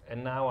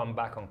now I'm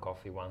back on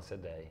coffee once a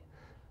day.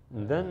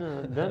 Then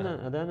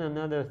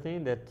another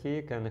thing that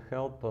tea can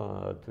help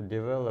to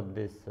develop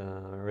these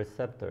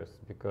receptors,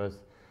 because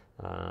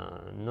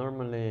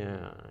normally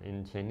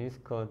in Chinese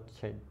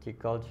tea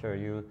culture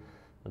you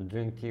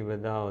drink tea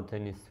without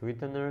any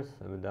sweeteners,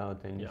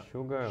 without any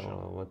sugar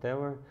or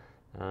whatever,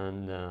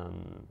 and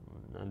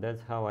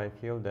that's how I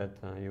feel that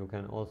you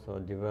can also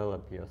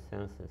develop your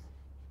senses.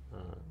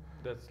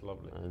 That's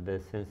lovely. The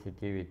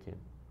sensitivity.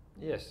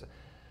 Yes.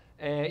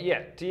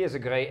 Yeah, tea is a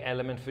great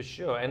element for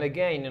sure. And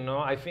again, you know,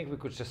 I think we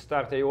could just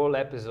start a whole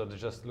episode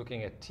just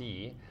looking at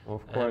tea.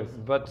 Of course.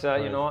 But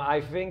you know,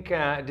 I think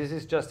this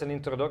is just an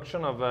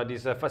introduction of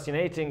this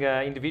fascinating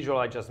individual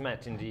I just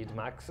met, indeed,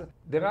 Max.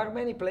 There are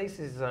many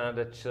places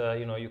that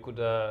you know, you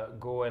could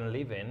go and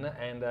live in,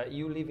 and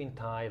you live in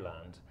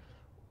Thailand,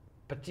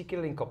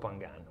 particularly in Koh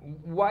Phangan.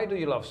 Why do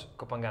you love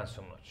Koh Phangan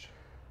so much?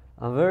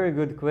 A very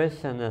good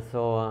question.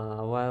 So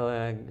while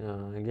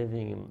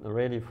getting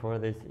ready for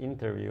this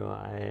interview,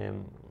 I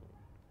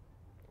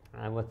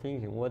was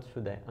thinking, what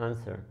should I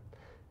answer?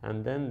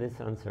 And then this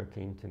answer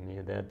came to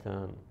me that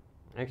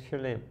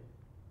actually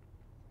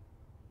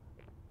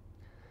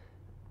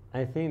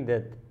I think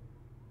that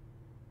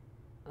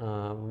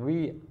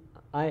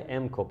I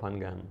am Koh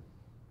Phangan.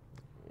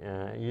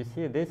 You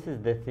see, this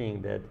is the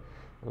thing that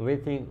we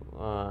think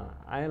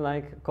I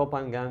like Koh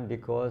Phangan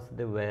because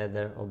the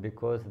weather, or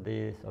because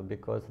this, or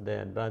because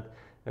that. But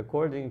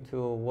according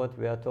to what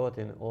we are taught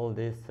in all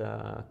these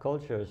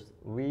cultures,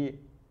 we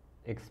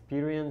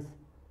experience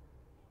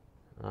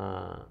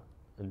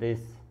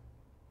this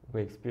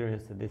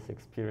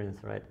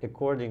experience, right?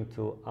 According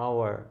to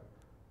our,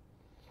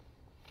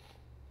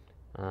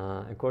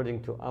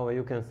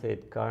 you can say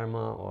it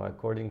karma, or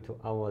according to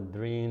our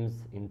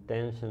dreams,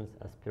 intentions,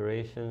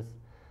 aspirations,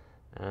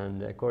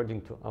 and according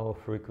to our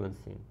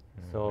frequency.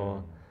 Mm-hmm.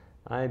 So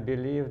I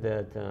believe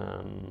that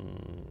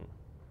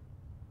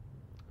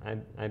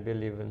I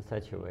believe in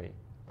such a way.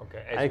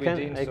 Okay, as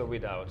within, so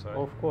without, right?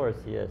 Of course,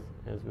 yes,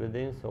 as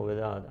within, so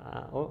without.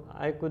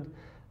 I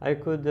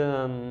could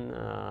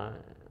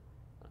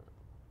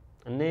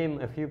name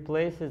a few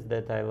places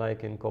that I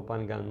like in Koh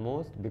Phangan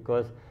most,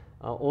 because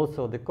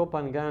also the Koh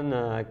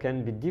Phangan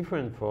can be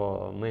different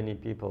for many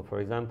people.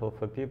 For example,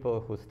 for people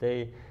who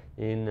stay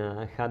in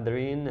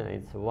Hadrin,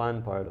 it's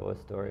one part of a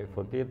story.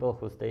 For people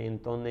who stay in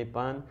Tonle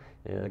Pan,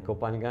 Koh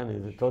Phangan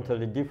is a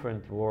totally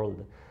different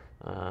world.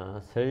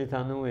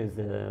 Saritanu is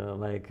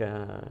like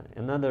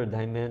another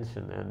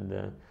dimension, and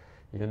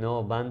you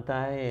know,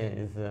 Bantai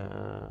is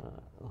a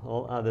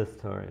whole other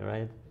story,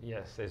 right?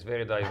 Yes, it's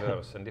very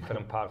diverse and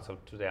different parts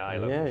to the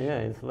island. Yeah,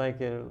 it's like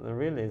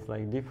really, it's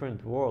like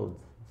different worlds.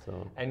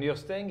 So. And you're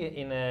staying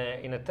in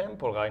a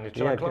temple, right? In the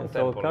Chalaklam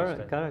temple.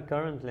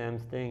 Currently I'm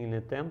staying in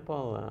a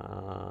temple,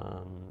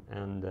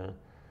 and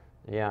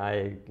yeah,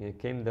 I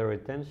came there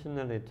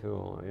intentionally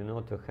to, you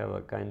know, to have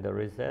a kind of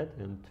reset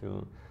and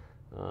to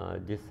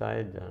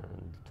decide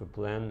and to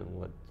plan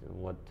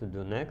what to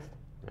do next.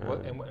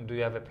 And do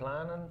you have a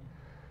plan?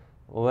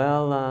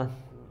 Well,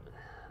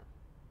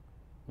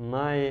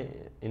 my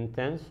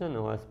intention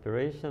or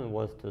aspiration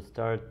was to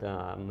start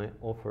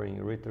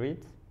offering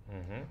retreats.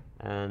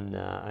 And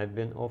I've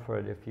been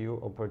offered a few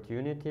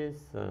opportunities,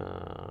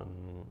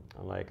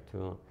 like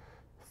to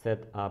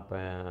set up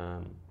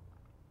a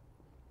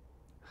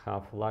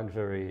half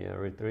luxury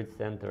retreat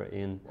center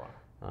in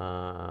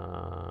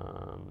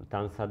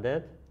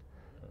Tansadet,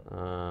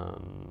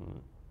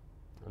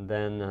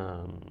 then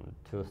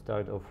to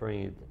start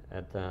offering it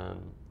at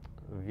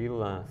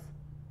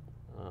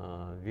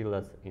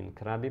villas in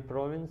Krabi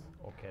province,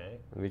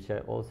 which I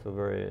also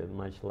very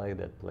much like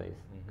that place.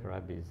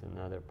 Krabi is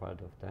another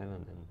part of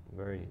Thailand, and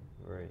very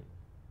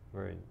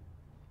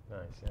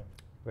nice, yeah.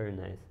 Very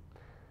nice,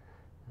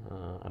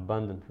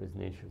 abundant with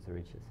nature's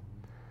riches.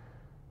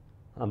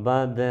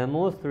 But the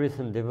most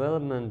recent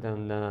development,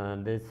 and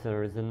this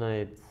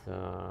resonates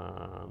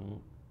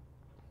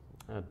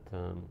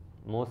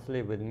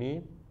mostly with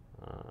me,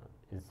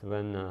 is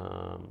when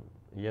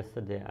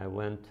yesterday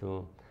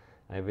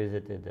I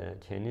visited a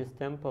Chinese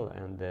temple,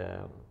 and the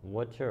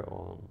watcher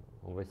or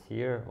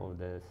overseer of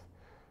this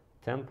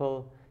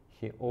temple,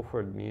 he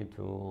offered me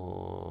to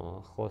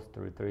host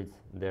retreats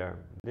there.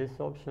 This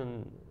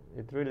option,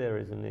 it really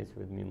resonates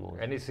with me most.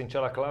 And it's in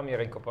Chalaklam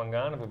here in Koh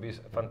Phangan, would be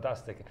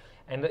fantastic.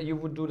 And you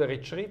would do the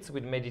retreats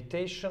with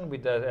meditation,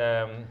 with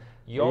the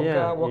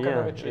yoga? What kind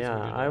of retreats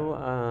would you do?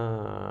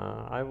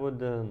 I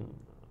would,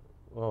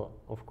 well,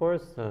 of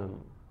course,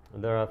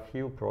 there are a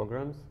few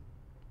programs.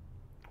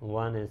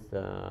 One is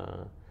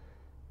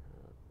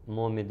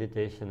more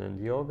meditation and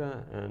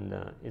yoga, and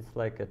it's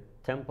like a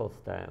temple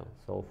style,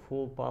 so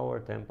full power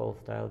temple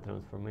style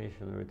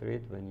transformation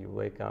retreat, when you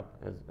wake up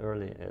as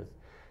early as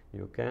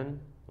you can,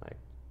 like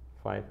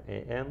 5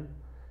 a.m.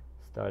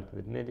 Start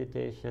with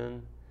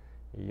meditation,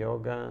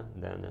 yoga,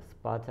 then a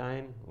spa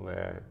time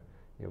where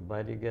your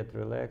body gets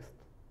relaxed,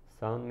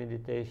 sound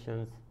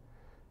meditations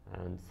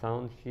and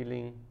sound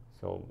healing.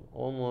 So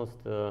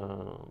almost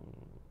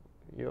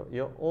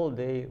your all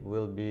day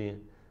will be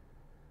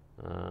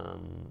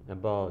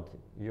about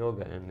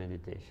yoga and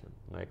meditation,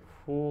 like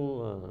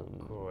full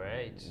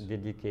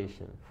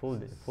dedication,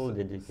 full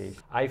dedication.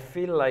 I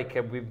feel like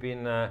we've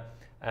been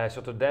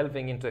sort of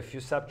delving into a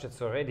few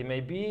subjects already.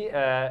 Maybe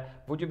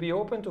would you be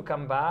open to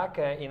come back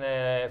in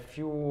a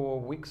few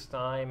weeks'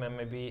 time and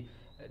maybe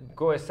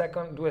do a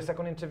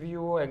second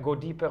interview and go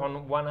deeper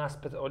on one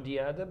aspect or the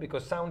other,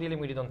 because sound healing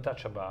we don't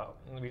touch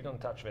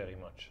very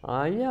much.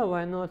 Yeah,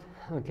 why not?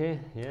 Okay,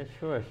 yeah,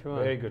 sure.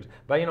 Very good.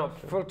 But you know,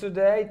 for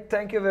today,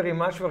 thank you very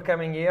much for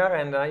coming here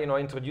and you know,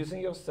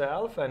 introducing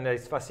yourself, and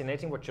it's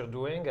fascinating what you're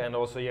doing, and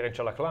also here in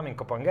Chalaklam in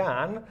Koh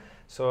Phangan.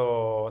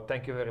 So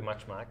thank you very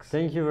much, Max.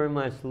 Thank you very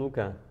much,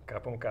 Luca.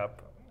 Kapung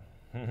kap.